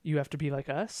 you have to be like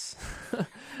us,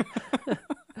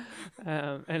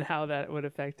 and how that would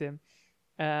affect him.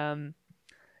 And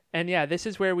yeah, this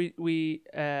is where we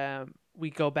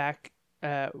go back.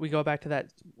 We go back to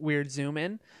that weird zoom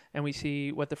in, and we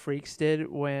see what the freaks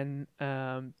did when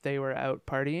they were out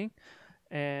partying,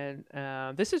 and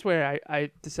this is where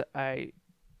I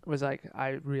was like,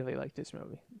 I really like this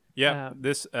movie. Yeah,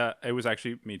 it was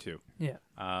actually me too. Yeah.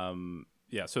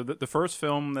 Yeah. So the first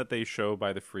film that they show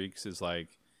by the freaks is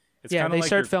like, it's yeah, kind of they like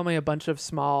start filming a bunch of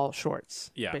small shorts.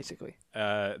 Yeah, basically.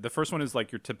 The first one is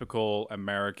like your typical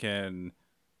American.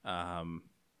 I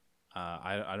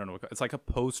don't know. It's like a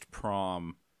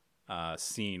post-prom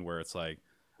scene where it's like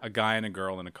a guy and a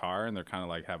girl in a car and they're kind of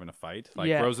like having a fight.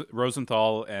 Like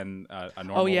Rosenthal and a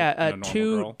normal. Oh yeah, and a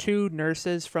normal girl. Two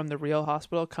nurses from the real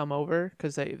hospital come over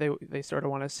because they sort of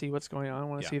want to see what's going on,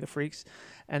 want to see the freaks,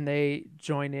 and they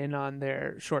join in on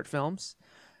their short films.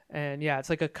 And yeah, it's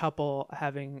like a couple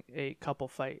having a couple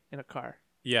fight in a car.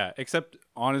 Yeah, except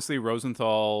honestly,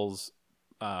 Rosenthal's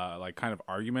like kind of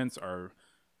arguments are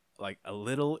like a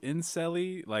little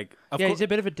incel-y. Like, he's a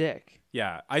bit of a dick.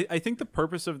 Yeah, I think the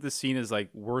purpose of this scene is like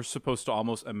we're supposed to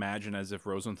almost imagine as if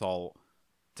Rosenthal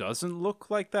doesn't look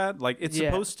like that. Like, it's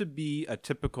supposed to be a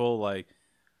typical like,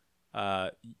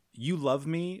 you love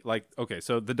me. Like, okay,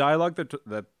 so the dialogue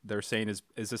that they're saying is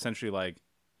essentially like,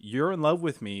 you're in love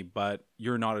with me, but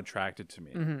you're not attracted to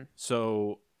me. Mm-hmm.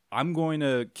 So I'm going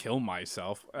to kill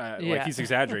myself. Like, he's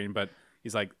exaggerating, but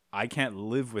he's like, I can't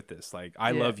live with this. Like,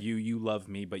 I love you, you love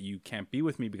me, but you can't be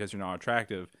with me because you're not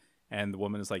attractive. And the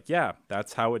woman is like, yeah,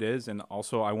 that's how it is. And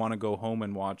also, I want to go home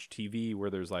and watch TV where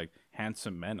there's like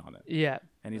handsome men on it. Yeah.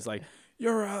 And he's like,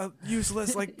 you're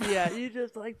useless. Like, yeah, you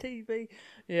just like TV.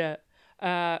 Yeah.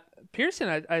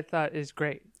 Pearson, I thought, is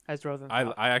great as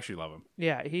Rosenthal. I actually love him.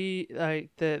 Yeah, he like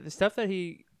the stuff that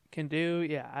he can do.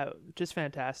 Yeah, just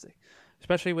fantastic.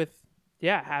 Especially with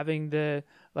having the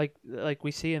like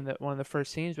we see in one of the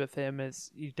first scenes with him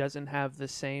is he doesn't have the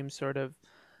same sort of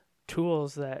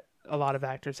tools that a lot of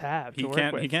actors have. He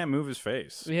can't move his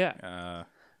face. Yeah.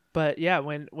 But yeah,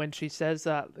 when she says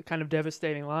that kind of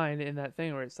devastating line in that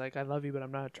thing where it's like, I love you, but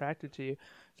I'm not attracted to you.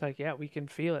 It's like, yeah, we can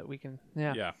feel it. We can,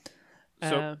 yeah. Yeah.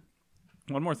 So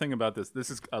one more thing about this. This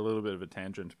is a little bit of a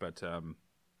tangent, but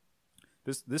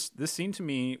this scene to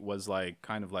me was like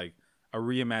kind of like a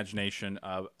reimagination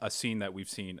of a scene that we've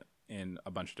seen in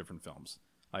a bunch of different films,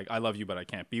 like I love you but I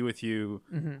can't be with you,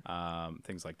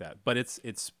 things like that. But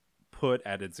it's put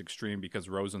at its extreme because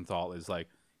Rosenthal is like,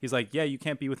 he's like, yeah, you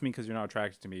can't be with me because you're not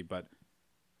attracted to me, but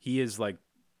he is like,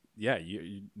 yeah,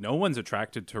 no one's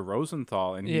attracted to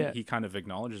Rosenthal, and he kind of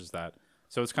acknowledges that.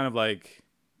 So it's kind of like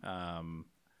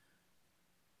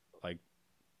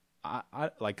I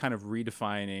like kind of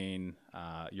redefining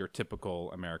your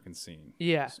typical American scene.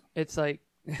 Yeah, it's like,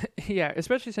 yeah,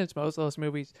 especially since most of those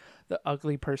movies, the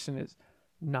ugly person is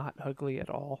not ugly at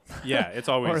all. Yeah, it's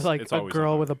always or like it's a always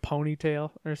girl ugly. with a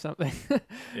ponytail or something.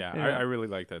 Yeah, Yeah. I really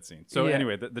like that scene. So Yeah.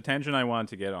 anyway, the tangent I wanted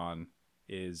to get on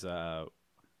is I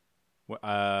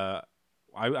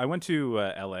went to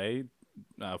L.A.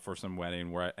 For some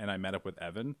wedding and I met up with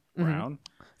Evan Brown.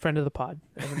 Friend of the pod,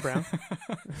 Evan Brown.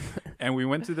 And we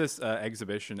went to this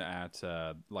exhibition at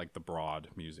like the Broad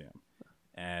Museum,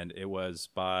 and it was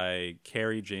by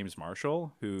Kerry James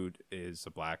Marshall, who is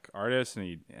a black artist,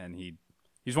 and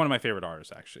he's one of my favorite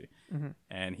artists actually.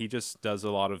 And he just does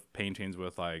a lot of paintings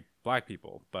with like black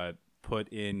people, but put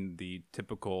in the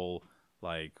typical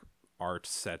like art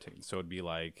setting. So it'd be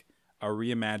like a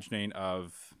reimagining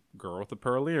of Girl with a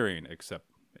Pearl Earring, except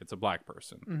it's a black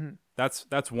person.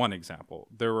 That's one example.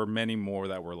 There were many more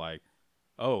that were like,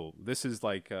 oh, this is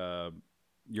like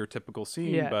your typical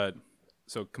scene, Yeah. but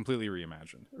so completely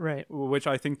reimagined. Right. Which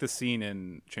I think the scene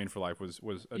in Chained for Life was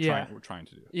Yeah. trying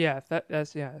to do. Yeah,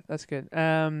 that's good.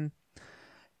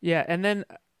 Yeah, and then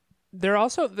they're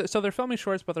also so they're filming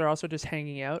shorts, but they're also just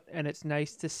hanging out, and it's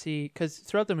nice to see because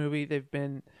throughout the movie they've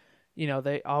been,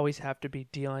 they always have to be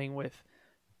dealing with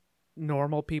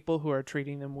normal people who are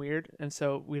treating them weird, and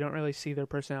so we don't really see their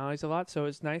personalities a lot. So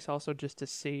it's nice also just to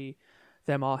see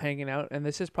them all hanging out, and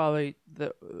this is probably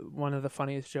one of the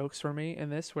funniest jokes for me in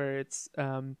this, where it's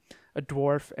a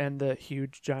dwarf and the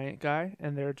huge giant guy,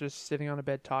 and they're just sitting on a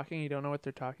bed talking. You don't know what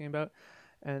they're talking about,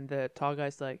 and the tall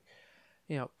guy's like,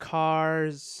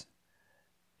 cars,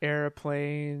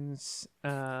 airplanes,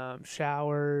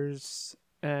 showers,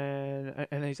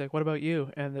 and he's like, what about you?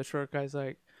 And the short guy's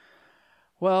like,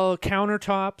 well,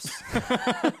 countertops.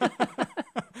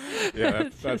 Yeah,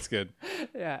 that's good.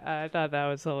 Yeah, I thought that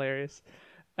was hilarious.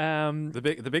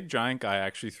 The big giant guy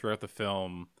actually throughout the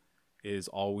film is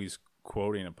always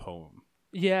quoting a poem.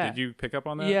 Yeah. Did you pick up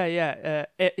on that? Yeah.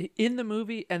 In the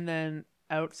movie, and then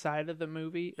outside of the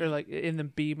movie, or like in the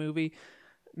B movie,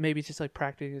 maybe it's just like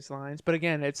practicing his lines. But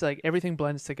again, it's like everything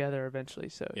blends together eventually.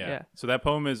 So yeah. So that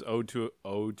poem is Ode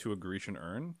to a Grecian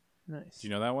Urn. Nice. Do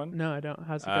you know that one? No, I don't.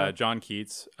 How's it go? John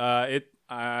Keats. I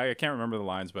can't remember the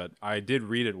lines, but I did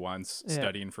read it once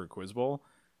studying for Quiz Bowl.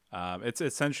 It's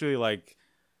essentially like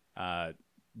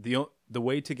the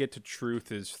way to get to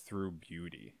truth is through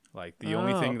beauty. Like the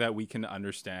only thing that we can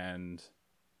understand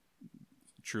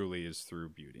truly is through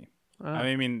beauty.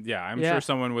 I mean, yeah, I'm sure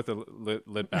someone with a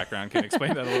lit background can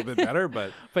explain that a little bit better,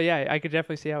 but yeah, I could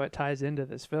definitely see how it ties into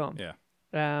this film. Yeah.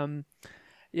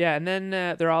 Yeah, and then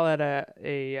they're all at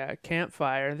a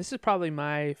campfire, and this is probably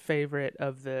my favorite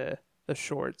of the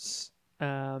shorts.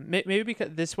 Maybe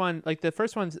because this one, like the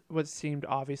first one, seemed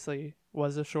obviously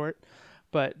was a short,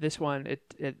 but this one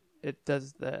it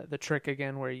does the trick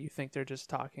again where you think they're just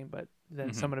talking, but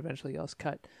then someone eventually yells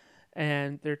cut,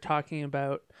 and they're talking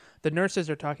about the nurses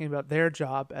are talking about their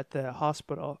job at the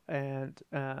hospital, and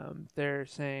they're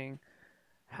saying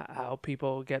how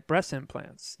people get breast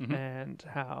implants and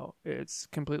how it's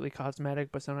completely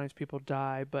cosmetic, but sometimes people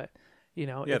die. But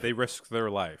they risk their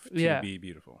life to be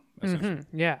beautiful. Essentially.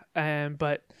 Yeah, and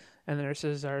the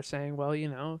nurses are saying, well,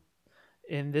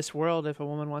 in this world, if a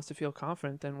woman wants to feel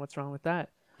confident, then what's wrong with that?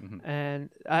 And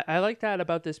I like that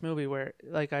about this movie, where,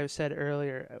 like I said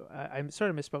earlier, I sort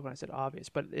of misspoke when I said obvious,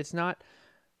 but it's not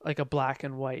like a black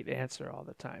and white answer all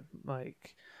the time.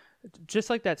 Like, just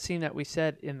like that scene that we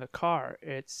said in the car,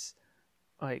 it's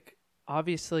like,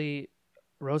 obviously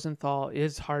Rosenthal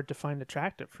is hard to find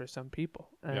attractive for some people.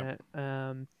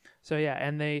 So yeah,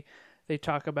 and they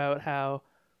talk about how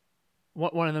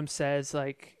one of them says,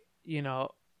 like,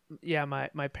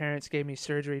 my parents gave me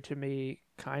surgery to be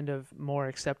kind of more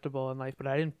acceptable in life, but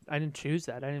I didn't choose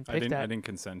that. I didn't pick that. I didn't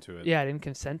consent to it. Yeah, I didn't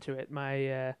consent to it.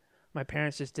 My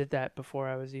parents just did that before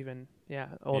I was even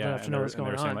old enough to know what's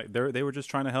going on. Saying, like, they were just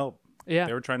trying to help. Yeah,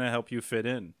 they were trying to help you fit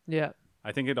in. Yeah.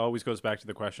 I think it always goes back to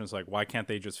the questions like, why can't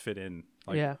they just fit in?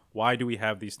 Like, why do we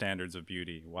have these standards of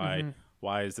beauty? Why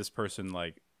is this person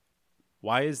like,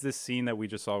 why is this scene that we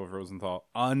just saw with Rosenthal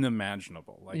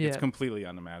unimaginable? Like, it's completely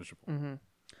unimaginable.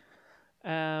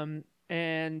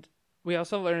 And we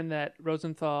also learned that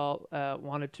Rosenthal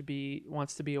wants to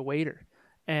be a waiter,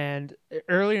 And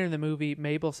earlier in the movie,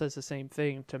 Mabel says the same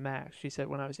thing to Max. She said,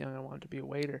 when I was young, I wanted to be a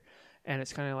waiter. And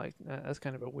it's kind of like, that's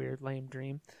kind of a weird, lame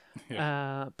dream.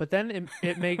 Yeah. But then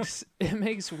it makes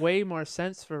way more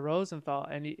sense for Rosenthal.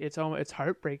 And it's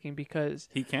heartbreaking because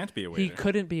He can't be a waiter. he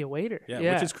couldn't be a waiter.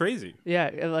 Yeah, which is crazy.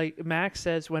 Yeah, like Max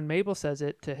says, when Mabel says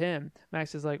it to him,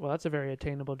 Max is like, well, that's a very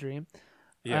attainable dream.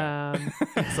 Yeah.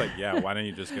 It's like, yeah, why don't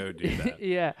you just go do that?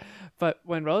 Yeah, but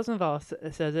when Rosenthal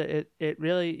says it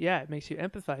really, it makes you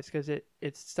empathize because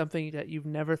it's something that you've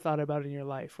never thought about in your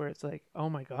life, where it's like, oh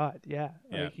my God, Yeah,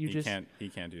 like he can't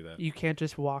do that. you can't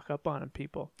just walk up on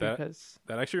people because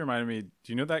That actually reminded me, do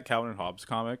you know that Calvin and Hobbes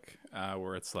comic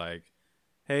where it's like,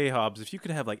 hey, Hobbes, if you could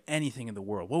have like anything in the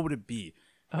world, what would it be?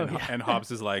 And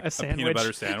Hobbes is like a peanut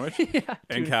butter sandwich.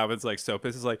 And Calvin's like so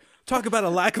pissed. He's like, talk about a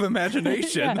lack of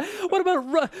imagination. What about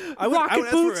I would rocket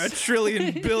ask boots? for $1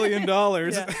 trillion billion.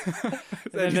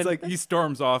 And he's like, he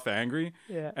storms off angry.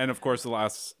 Yeah. And of course, the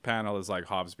last panel is like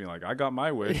Hobbes being like, I got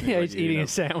my wish. And Yeah, like, he's eating a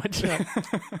sandwich.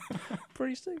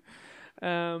 Pretty sick.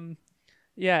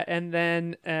 Yeah, and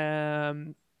then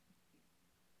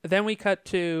we cut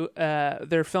to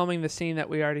they're filming the scene that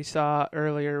we already saw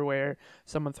earlier where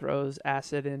someone throws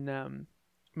acid in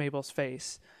Mabel's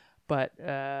face. But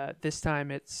this time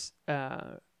it's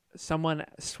someone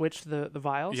switched the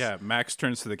vials. Yeah, Max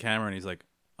turns to the camera and he's like,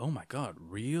 oh my God,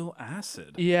 real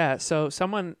acid. Yeah, so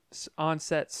someone on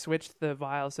set switched the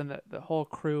vials and the whole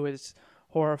crew is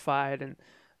horrified. And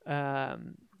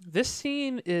this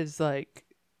scene is like,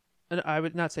 I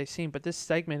would not say scene, but this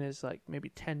segment is like maybe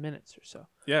 10 minutes or so.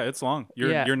 Yeah, it's long.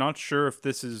 You're not sure if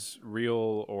this is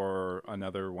real or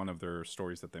another one of their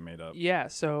stories that they made up. Yeah,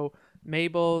 so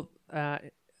Mabel,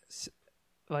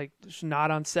 she's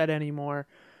not on set anymore.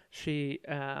 She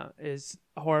is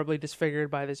horribly disfigured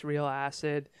by this real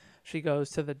acid. She goes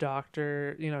to the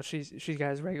doctor. You know, she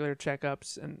has regular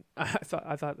checkups, and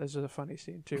I thought this was a funny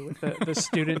scene too with the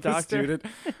student doctor.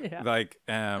 Yeah. Like,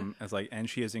 it's like, and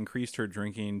she has increased her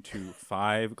drinking to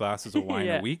 5 glasses of wine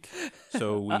a week.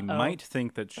 So we might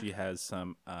think that she has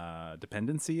some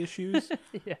dependency issues.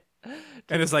 Yeah.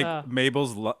 And it's like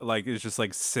Mabel's like is just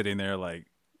like sitting there like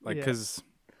because.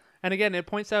 And again, it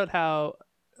points out how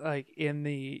like in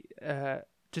the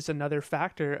just another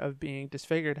factor of being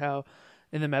disfigured, how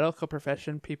in the medical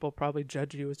profession, people probably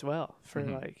judge you as well for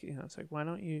like, you know, it's like, why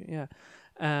don't you? Yeah.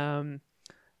 And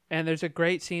there's a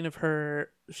great scene of her.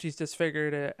 She's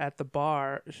disfigured at the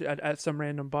bar, at some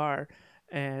random bar,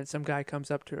 and some guy comes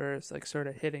up to her, is like sort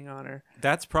of hitting on her.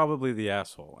 That's probably the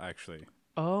asshole, actually.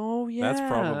 Oh yeah, that's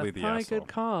probably the probably asshole. Good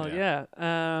call. Yeah.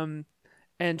 And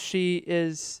she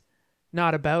is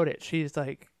not about it. She's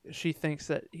like, she thinks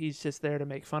that he's just there to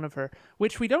make fun of her,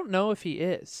 which we don't know if he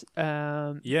is.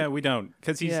 Yeah, we don't,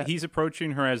 because he's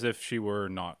approaching her as if she were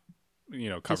not, you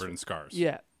know, covered in scars.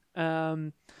 Yeah.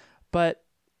 But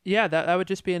yeah, that would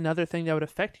just be another thing that would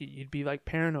affect you. You'd be like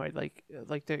paranoid, like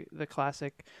the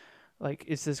classic, like,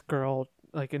 is this girl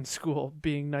like in school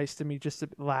being nice to me just to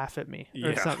laugh at me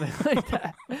or something like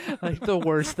that? Like the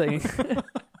worst thing.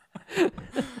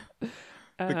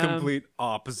 The complete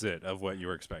opposite of what you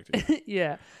were expecting.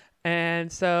 Yeah.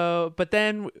 And so, but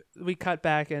then we cut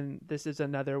back, and this is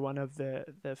another one of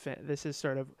this is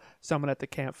sort of someone at the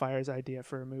campfire's idea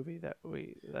for a movie that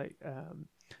we like,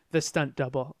 the stunt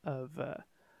double of,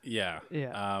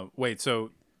 wait, so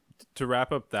to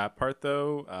wrap up that part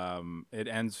though, it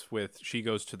ends with she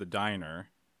goes to the diner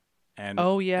and,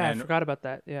 I forgot about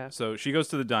that. Yeah. So she goes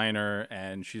to the diner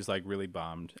and she's like really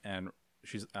bummed, and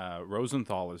she's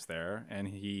Rosenthal is there, and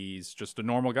he's just a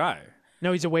normal guy.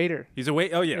 No, he's a waiter. He's a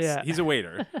wait. Oh yes, he's a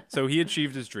waiter. So he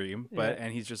achieved his dream,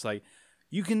 and he's just like,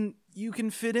 you can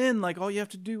fit in. Like all you have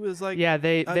to do is like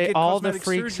they all the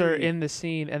freaks surgery. are in the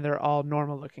scene, and they're all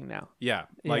normal looking now. Yeah,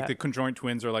 like the conjoint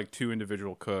twins are like 2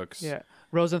 individual cooks. Yeah,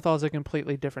 Rosenthal's a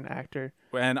completely different actor.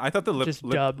 And I thought the lip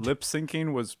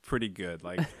syncing was pretty good.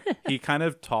 Like he kind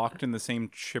of talked in the same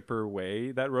chipper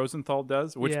way that Rosenthal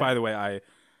does, which by the way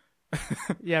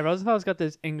Rosenthal's got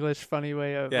this English funny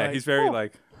way of he's very oh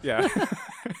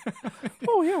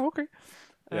yeah, okay.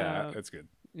 It's good.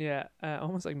 Yeah,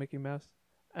 almost like Mickey Mouse.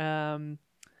 And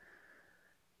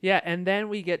then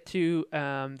we get to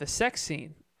the sex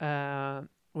scene,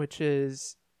 which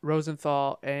is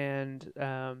Rosenthal and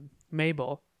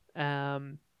Mabel.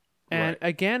 And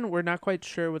again, we're not quite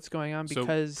sure what's going on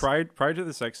because so prior to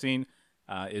the sex scene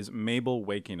is Mabel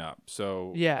waking up.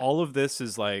 So all of this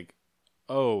is like,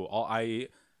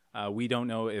 we don't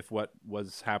know if what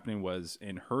was happening was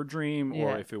in her dream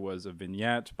or if it was a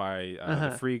vignette by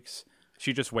the freaks.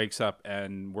 She just wakes up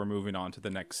and we're moving on to the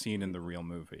next scene in the real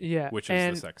movie, which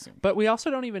is the sex scene. But we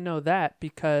also don't even know that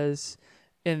because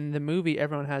in the movie,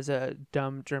 everyone has a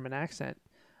dumb German accent,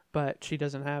 but she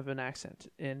doesn't have an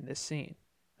accent in this scene.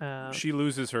 She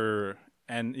loses her,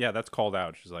 and yeah, that's called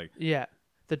out. She's like, Yeah,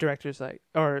 the director's like,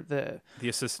 or the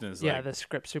assistant is yeah, like, the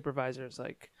script supervisor is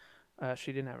like,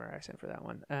 she didn't have her accent for that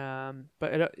one.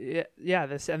 But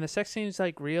the sex scene is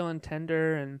like real and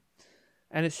tender, and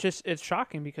it's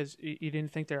shocking because you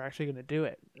didn't think they're actually going to do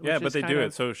it. yeah, which but is they kind do of-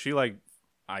 it. So she like,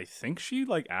 I think she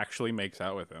like actually makes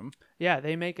out with him, Yeah,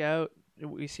 they make out.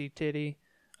 We see titty,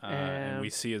 and we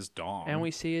see his dong, and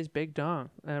we see his big dong.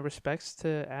 Respects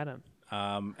to Adam.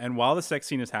 and while the sex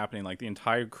scene is happening, like the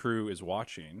entire crew is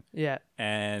watching, Yeah,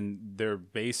 and they're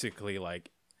basically like,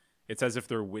 it's as if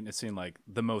they're witnessing like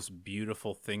the most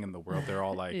beautiful thing in the world. They're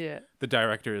all like, yeah. the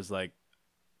director is like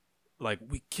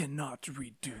we cannot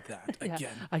redo that Yeah.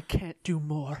 again. I can't do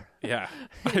more. Yeah,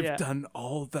 I've Yeah. done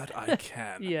all that I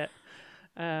can. Yeah.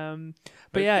 But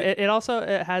But yeah, it also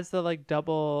it has the like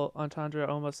double entendre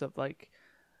almost of like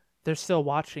they're still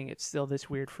watching. It's still this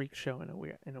weird freak show in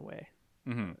a way.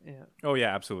 hmm Yeah, Oh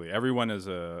yeah, absolutely. Everyone is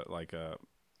a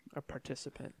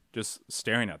participant. just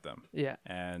staring at them. Yeah.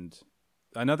 And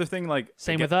another thing, like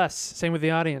Same again, with us. Same with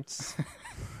the audience.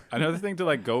 another thing to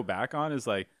like go back on is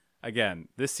like, again,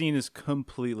 this scene is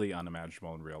completely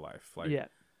unimaginable in real life. Like,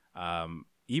 Yeah.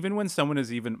 Even when someone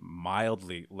is even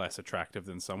mildly less attractive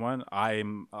than someone,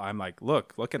 I'm like,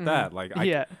 look at that. Like,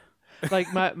 Yeah.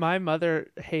 Like my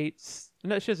mother hates.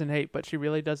 No, she doesn't hate, but she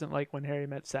really doesn't like When Harry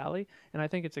Met Sally, and I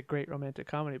think it's a great romantic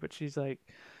comedy. But she's like,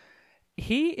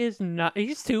 he is not.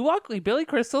 He's too ugly. Billy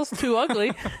Crystal's too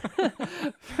ugly.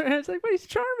 And it's like, but he's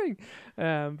charming.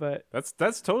 But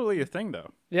that's totally a thing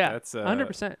though. yeah, That's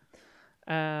 100%.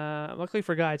 Luckily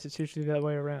for guys, it's usually the other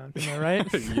way around. Am I right?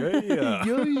 Yeah.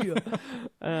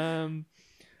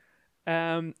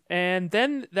 And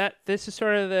then this is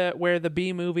sort of where the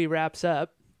B movie wraps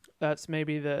up. That's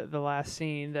maybe the last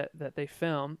scene that they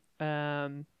film.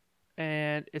 And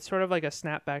it's sort of like a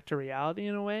snapback to reality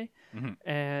in a way. Mhm.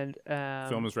 And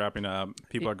Film is wrapping up.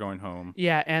 People are going home.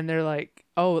 yeah, and they're like,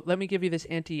 "Oh, let me give you this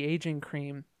anti-aging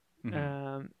cream."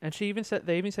 Mhm. And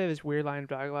they even say this weird line of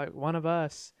dialogue, like, "One of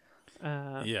us."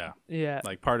 Yeah. Yeah.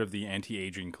 Like part of the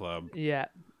anti-aging club. Yeah.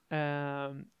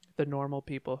 The normal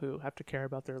people who have to care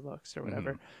about their looks or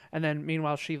whatever. And then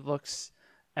meanwhile she looks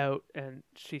out and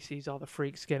she sees all the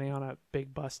freaks getting on a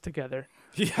big bus together.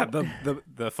 Yeah,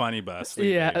 the funny bus.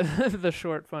 leaving. Yeah, the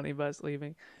short funny bus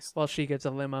leaving while she gets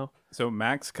a limo. So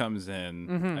Max comes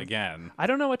in again. I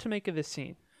don't know what to make of this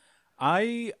scene.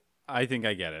 I think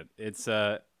I get it. It's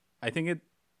I think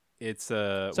it's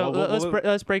So well,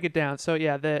 let's break it down. So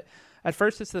yeah, at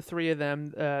first it's the three of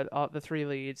them, all the three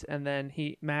leads, and then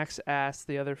Max asks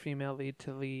the other female lead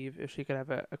to leave if she could have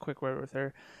a quick word with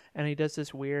her, and he does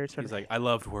this weird sort he's of like, I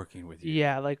loved working with you.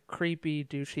 yeah, like creepy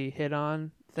douchey hit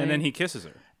on thing. And then he kisses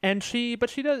her. and she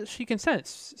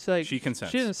consents. So like She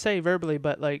consents. She doesn't say verbally,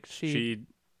 but like she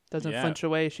doesn't yeah. flinch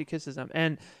away. She kisses him,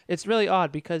 and it's really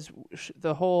odd because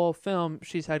the whole film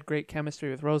she's had great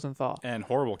chemistry with Rosenthal. And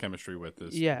horrible chemistry with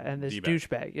this. Yeah, and this D-bag.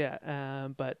 douchebag. Yeah,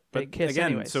 but they But kiss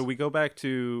again, anyways. so we go back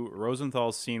to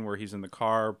Rosenthal's scene where he's in the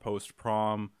car post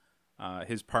prom.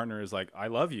 His partner is like, I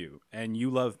love you and you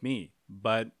love me,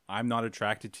 but I'm not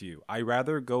attracted to you. I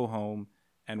rather go home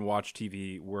and watch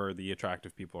TV where the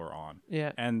attractive people are on.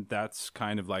 Yeah. And that's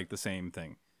kind of like the same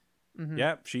thing. Mm-hmm.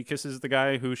 Yeah, she kisses the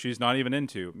guy who she's not even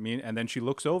into. And then she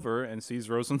looks over and sees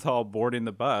Rosenthal boarding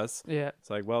the bus. Yeah. It's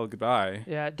like, well, goodbye.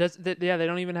 Yeah. They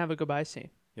don't even have a goodbye scene.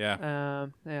 Yeah.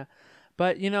 Yeah.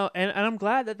 But and I'm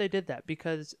glad that they did that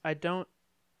because I don't.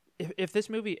 If this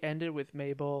movie ended with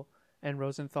Mabel and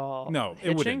Rosenthal, No, it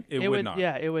hitching, wouldn't. It would not.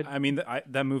 Yeah, it would. I mean,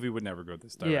 that movie would never go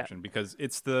this Yeah. direction because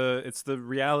it's the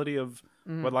reality of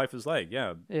what life is like.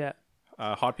 Yeah, Yeah.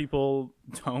 hot people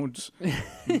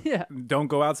Yeah. don't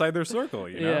go outside their circle.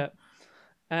 You know.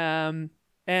 Yeah.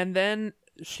 And then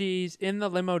she's in the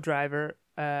limo driver.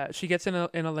 She gets in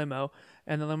a limo,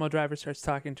 and the limo driver starts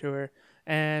talking to her.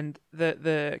 And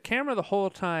the camera the whole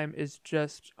time is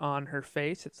just on her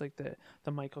face. It's like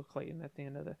the Michael Clayton at the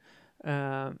end of the.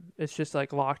 It's just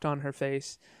like locked on her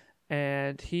face,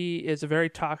 and he is a very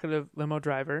talkative limo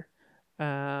driver.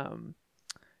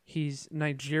 He's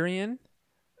Nigerian.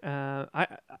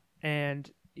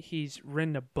 And he's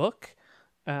written a book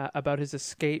about his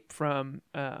escape from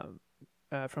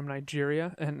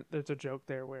Nigeria, and there's a joke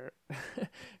there where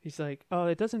he's like, "Oh,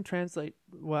 it doesn't translate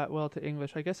well to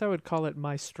English. I guess I would call it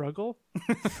my struggle."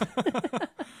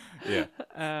 Yeah.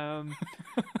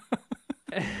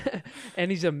 And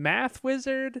he's a math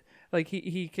wizard. Like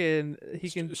he can.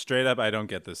 Straight up, I don't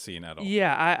get this scene at all.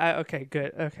 Yeah. I okay.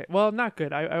 Good. Okay. Well, not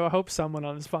good. I hope someone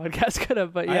on this podcast could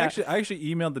have. But yeah. I actually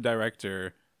emailed the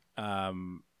director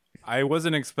I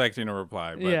wasn't expecting a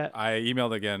reply, but Yeah. I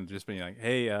emailed again, just being like,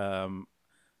 "Hey,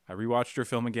 I rewatched your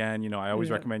film again. You know, I always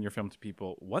Yeah. recommend your film to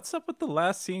people. What's up with the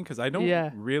last scene? Because I don't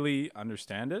Yeah. really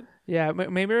understand it." Yeah,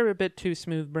 maybe we're a bit too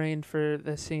smooth brained for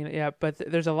the scene. Yeah, but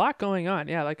there's a lot going on.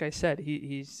 Yeah, like I said,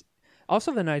 he's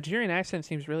also the Nigerian accent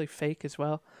seems really fake as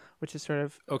well, which is sort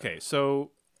of Okay,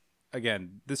 so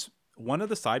again, this one of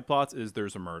the side plots is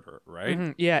there's a murder,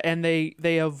 right? yeah, and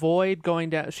they avoid going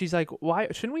down. She's like, "Why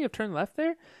shouldn't we have turned left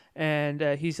there?" And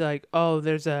he's like, "Oh,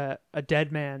 there's a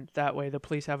dead man that way. The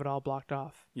police have it all blocked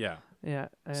off." Yeah. Yeah.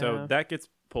 So that gets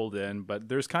pulled in, but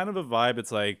there's kind of a vibe.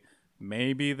 It's like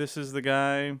maybe this is the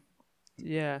guy,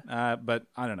 yeah. but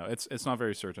I don't know. It's not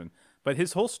very certain. But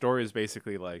his whole story is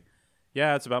basically like,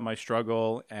 yeah, it's about my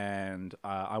struggle, and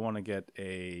I want to get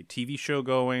a TV show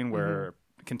going where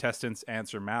contestants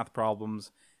answer math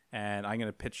problems, and I'm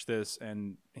gonna pitch this.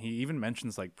 And he even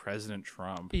mentions like President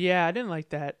Trump. Yeah, I didn't like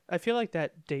that. I feel like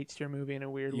that dates your movie in a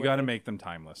weird way. You got to make them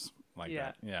timeless like Yeah.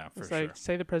 that. Yeah, for It's sure. like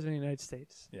say the president of the United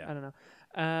States. Yeah. I don't know.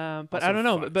 But Also, I don't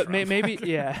know. fuck But Trump. maybe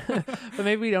yeah. But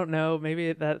maybe we don't know.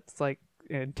 Maybe that's like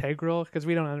integral because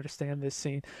we don't understand this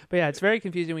scene. But yeah, it's very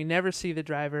confusing. We never see the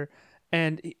driver,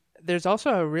 and there's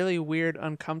also a really weird,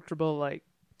 uncomfortable like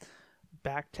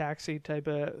back taxi type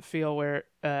of feel where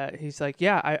he's like,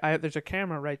 yeah, I there's a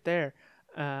camera right there.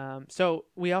 So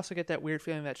we also get that weird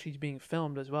feeling that she's being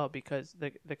filmed as well because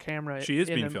the camera She is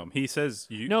in being the- filmed. He says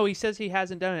you. No, he says he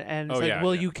hasn't done it, and it's Oh, like, yeah,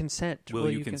 will yeah. you consent? Will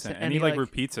you consent? And he like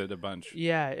repeats it a bunch.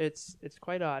 Yeah, it's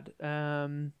quite odd.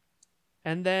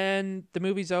 And then the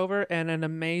movie's over, and an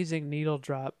amazing needle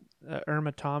drop,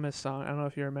 Irma Thomas song. I don't know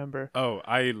if you remember. Oh,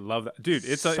 I love that, dude.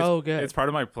 It's So good. It's part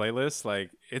of my playlist.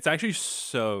 Like, it's actually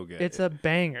so good. It's a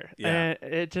banger, Yeah.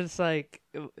 and it just like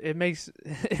it makes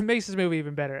it makes this movie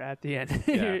even better at the end.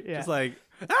 yeah. yeah. Just like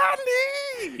I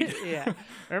need. yeah,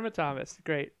 Irma Thomas,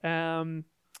 great. Yeah,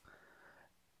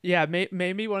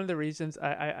 maybe one of the reasons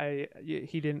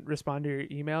he didn't respond to your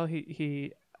email.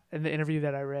 He in the interview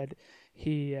that I read,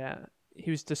 he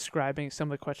was describing some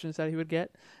of the questions that he would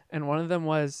get, and one of them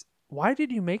was, "Why did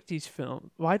you make these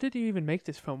films? Why did you even make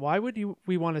this film? Why would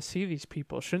we want to see these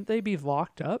people? Shouldn't they be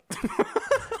locked up?"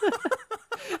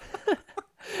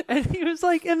 And he was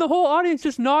like, and the whole audience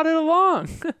just nodded along.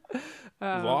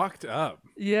 Locked up.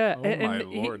 Yeah, Oh and my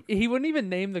he, Lord. he wouldn't even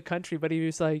name the country, but he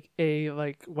was like a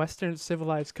Western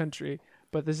civilized country.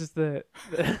 But this is the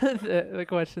the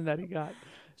question that he got.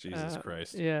 Jesus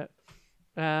Christ. Yeah.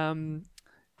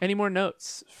 Any more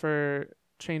notes for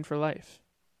Chain for Life?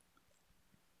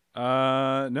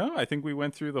 No, I think we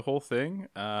went through the whole thing.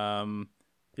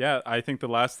 Yeah, I think the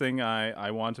last thing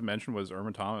I want to mention was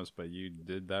Irma Thomas, but you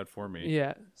did that for me.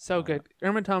 Yeah, so good.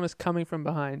 Irma Thomas, Coming From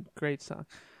Behind, great song.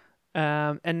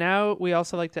 And now we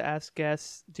also like to ask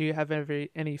guests, do you have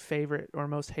any favorite or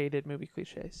most hated movie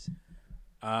cliches?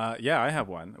 Yeah, I have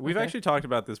one. We've Okay. actually talked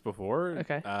about this before.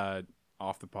 Okay.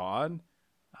 Off the pod.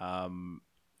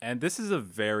 And this is a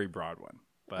very broad one,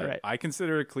 but Right. I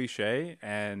consider it cliche.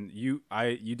 And you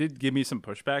did give me some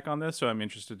pushback on this, so I'm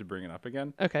interested to bring it up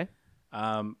again. Okay.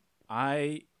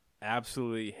 I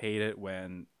absolutely hate it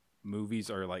when movies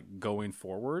are like going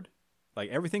forward, like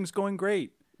everything's going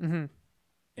great. Mm-hmm.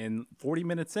 In 40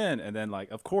 minutes in, and then like,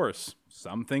 of course,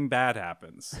 something bad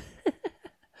happens.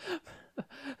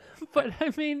 But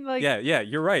I mean, like, Yeah,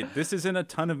 you're right. This is in a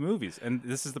ton of movies, and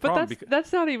this is the but problem.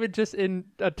 that's not even just in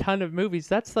a ton of movies.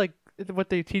 That's like what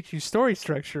they teach you story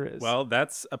structure is. Well,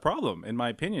 that's a problem in my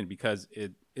opinion because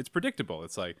it's predictable.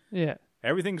 It's like yeah,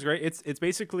 everything's great. It's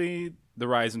basically the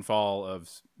rise and fall of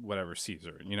whatever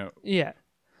Caesar. You know, yeah.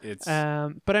 it's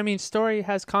But I mean, story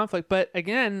has conflict. But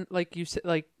again, like you said,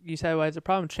 why it's a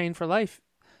problem. Chain for Life,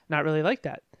 not really like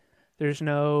that. There's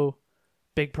no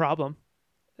big problem.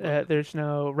 There's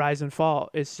no rise and fall.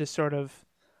 It's just sort of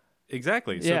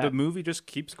exactly. So Yeah. the movie just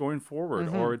keeps going forward,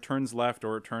 or it turns left,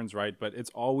 or it turns right, but it's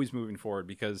always moving forward.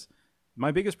 Because my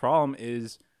biggest problem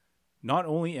is not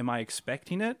only am I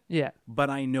expecting it, yeah, but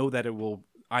I know that it will.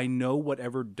 I know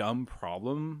whatever dumb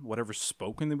problem, whatever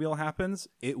spoke in the wheel happens,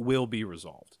 it will be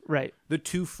resolved. right. The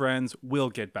two friends will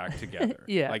get back together.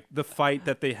 Yeah. Like the fight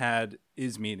that they had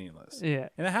is meaningless. Yeah.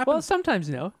 And it happens. Well, sometimes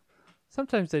no.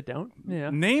 Sometimes they don't. Yeah.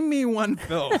 Name me one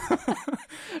film.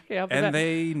 Okay, I'll put and that-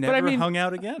 they But never I mean- hung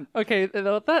out again. Okay,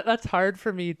 that's hard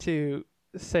for me to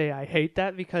say I hate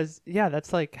that because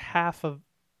that's like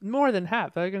more than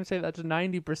half. I'm gonna say that's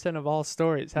 90% of all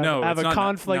stories have No, have it's a not-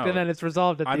 conflict no. and then it's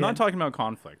resolved at I'm the not end. talking about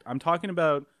conflict. I'm talking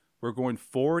about we're going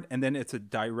forward and then it's a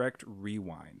direct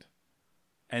rewind.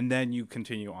 And then you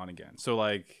continue on again. So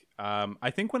like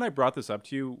I think when I brought this up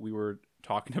to you, we were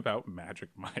talking about Magic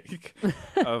Mike.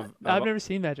 I've never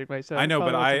seen Magic Mike, so I know,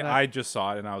 but follow up on that. I just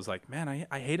saw it and I was like, man,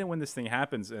 I hate it when this thing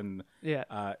happens. And Yeah.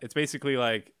 it's basically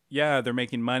like, yeah, they're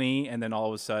making money, and then all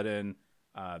of a sudden,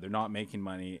 they're not making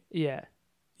money. Yeah.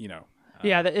 You know.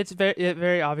 Yeah, it's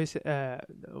very obvious.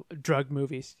 Drug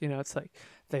movies, it's like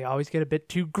they always get a bit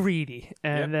too greedy,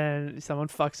 and then someone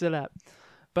fucks it up.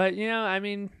 But I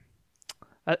mean,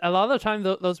 a lot of the time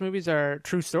those movies are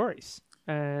true stories,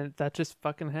 and that just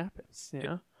fucking happens.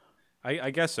 I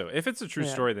guess so. If it's a true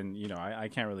Yeah. story, then I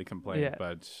can't really complain. Yeah.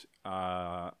 But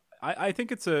I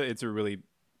think it's a really,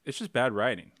 it's just bad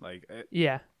writing. Like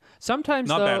Yeah. Sometimes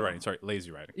not though, bad writing. Sorry, lazy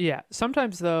writing. Yeah.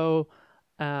 Sometimes though,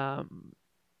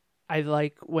 I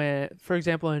like when, for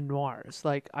example, in noirs,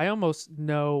 like I almost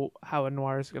know how a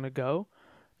noir is going to go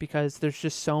because there's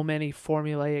just so many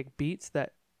formulaic beats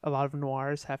that a lot of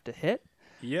noirs have to hit.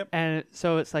 Yep. And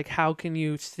so it's like, how can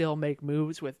you still make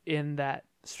moves within that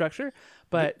structure?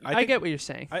 But I I think- get what you're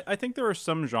saying. I think there are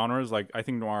some genres, like I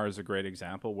think noir is a great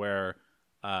example, where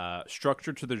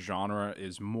structure to the genre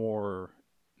is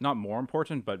not more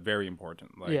important, but very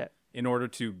important. Like, Yeah. in order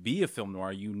to be a film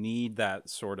noir, you need that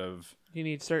sort of. You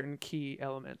need certain key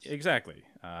elements. Exactly.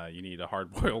 You need a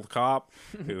hard-boiled cop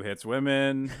who hits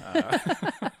women.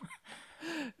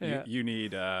 Yeah. You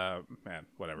need man,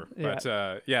 whatever.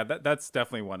 Yeah. But that's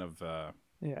definitely one of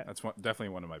Yeah. definitely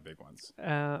one of my big ones.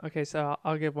 Okay, so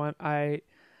I'll give one. I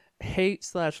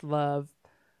hate/love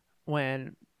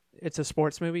when it's a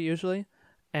sports movie usually,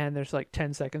 and there's like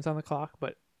 10 seconds on the clock,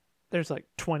 but there's like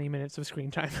 20 minutes of screen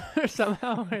time or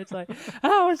somehow where it's like,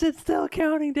 how is it still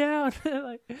counting down?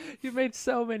 Like you've made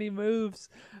so many moves.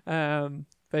 But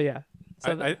yeah.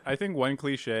 So I think one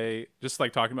cliche, just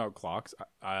like talking about clocks,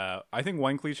 I think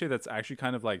one cliche that's actually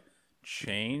kind of like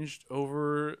changed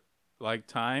over like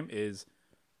time is,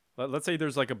 let's say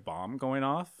there's like a bomb going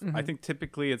off. I think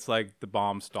typically it's like the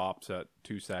bomb stops at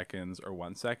 2 seconds or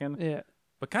 1 second. yeah.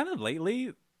 But kind of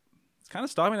lately, it's kind of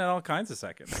stopping at all kinds of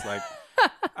seconds. Like,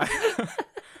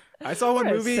 I saw one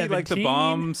We're at movie like the 17.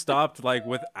 bomb stopped like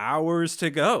with hours to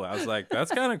go. I was like,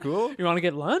 that's kind of cool. You want to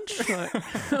get lunch? Like,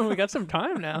 we got some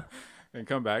time now. And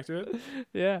come back to it.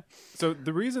 Yeah. So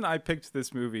the reason I picked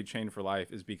this movie, Chained for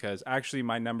Life, is because actually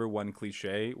my number one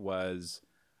cliche was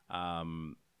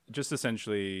just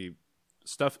essentially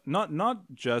stuff, not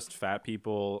just fat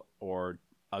people or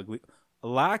ugly.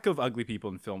 Lack of ugly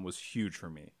people in film was huge for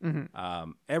me.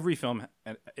 Every film,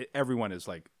 everyone is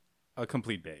like a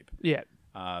complete babe. Yeah.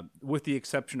 With the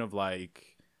exception of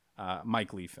like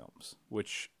Mike Lee films,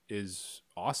 which is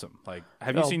awesome. Like,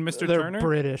 have you seen Mr. They're Turner?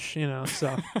 British, so.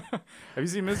 Have you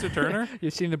seen Mr. Turner?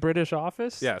 You've seen The British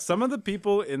Office? Yeah, some of the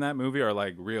people in that movie are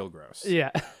like real gross.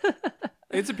 Yeah.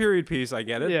 It's a period piece, I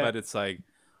get it, Yeah. but it's like,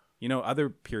 other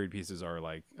period pieces are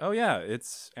like, oh yeah,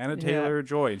 it's Anna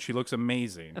Taylor-Joy and she looks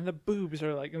amazing. And the boobs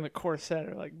are like in the corset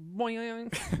are like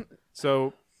boing.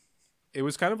 So it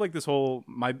was kind of like this whole,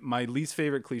 my least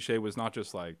favorite cliche was not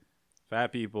just like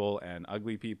fat people and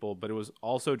ugly people, but it was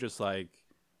also just like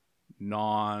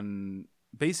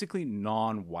basically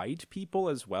non-white people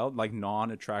as well, like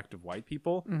non-attractive white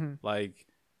people. Like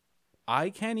I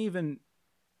can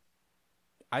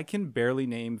barely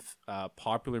name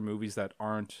popular movies that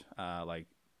aren't like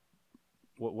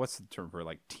what's the term for,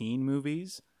 like, teen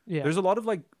movies. Yeah. There's a lot of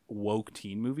like woke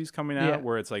teen movies coming out Yeah.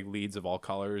 where it's like leads of all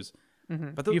colors.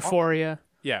 But Euphoria.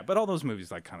 yeah, but all those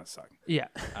movies like kind of suck. Yeah.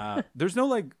 There's no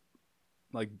like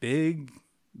big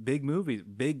movies,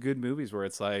 big good movies where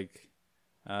it's like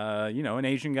an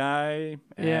Asian guy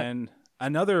Yeah. and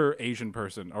another Asian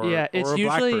person or Yeah, or it's a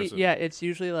black usually person. it's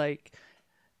usually like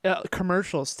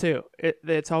commercials too.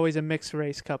 It's always a mixed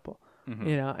race couple.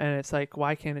 And it's like,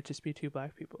 why can't it just be two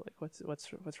black people? Like,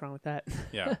 what's wrong with that?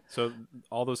 Yeah. So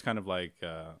all those kind of like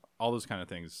all those kind of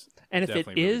things. And if it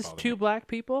definitely really is bother two me. black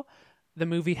people, the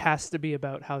movie has to be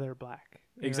about how they're black.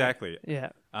 You're right. Exactly. Yeah.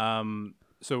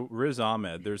 So Riz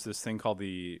Ahmed, there's this thing called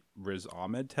the Riz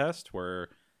Ahmed test where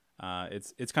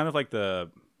it's kind of like the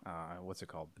what's it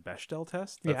called? The Bechdel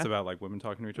test. That's Yeah. about like women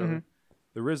talking to each other.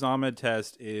 The Riz Ahmed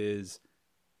test is,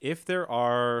 if there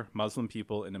are Muslim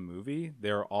people in a movie,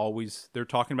 they're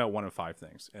talking about one of 5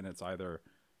 things, and it's either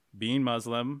being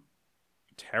Muslim,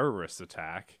 terrorist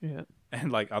attack, Yeah.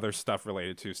 and like other stuff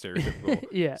related to stereotypical.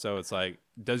 Yeah. So it's like,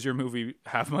 does your movie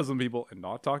have Muslim people and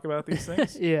not talk about these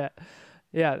things? Yeah.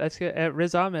 Yeah, that's good.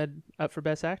 Riz Ahmed up for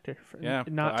Best Actor. For Yeah,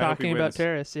 not I hope he talking about wins.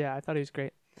 terrorists. Yeah, I thought he was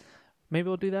great. Maybe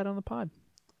we'll do that on the pod.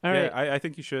 All Yeah, right. I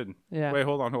think you should. Yeah. Wait,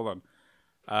 hold on.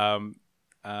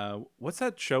 What's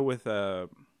that show with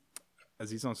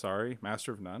Aziz Ansari,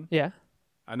 Master of None? Yeah.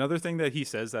 Another thing that he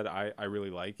says that I really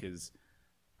like is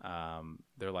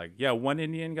they're like, yeah, one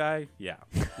Indian guy, yeah,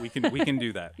 we can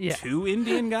do that. Yeah. 2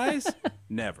 Indian guys,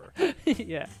 never.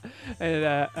 Yeah, and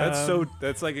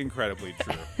That's like incredibly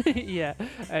true. yeah,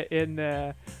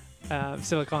 in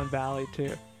Silicon Valley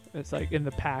too. It's like in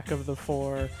the pack of the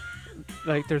 4,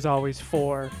 like there's always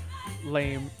 4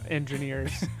 lame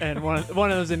engineers, and one of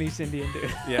those an East Indian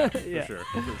dude. Yeah, for Yeah. sure.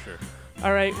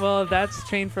 All right, well, that's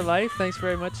Chain for Life. Thanks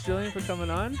very much, Julian, for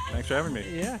coming on. Thanks for having me.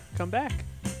 Yeah, come back.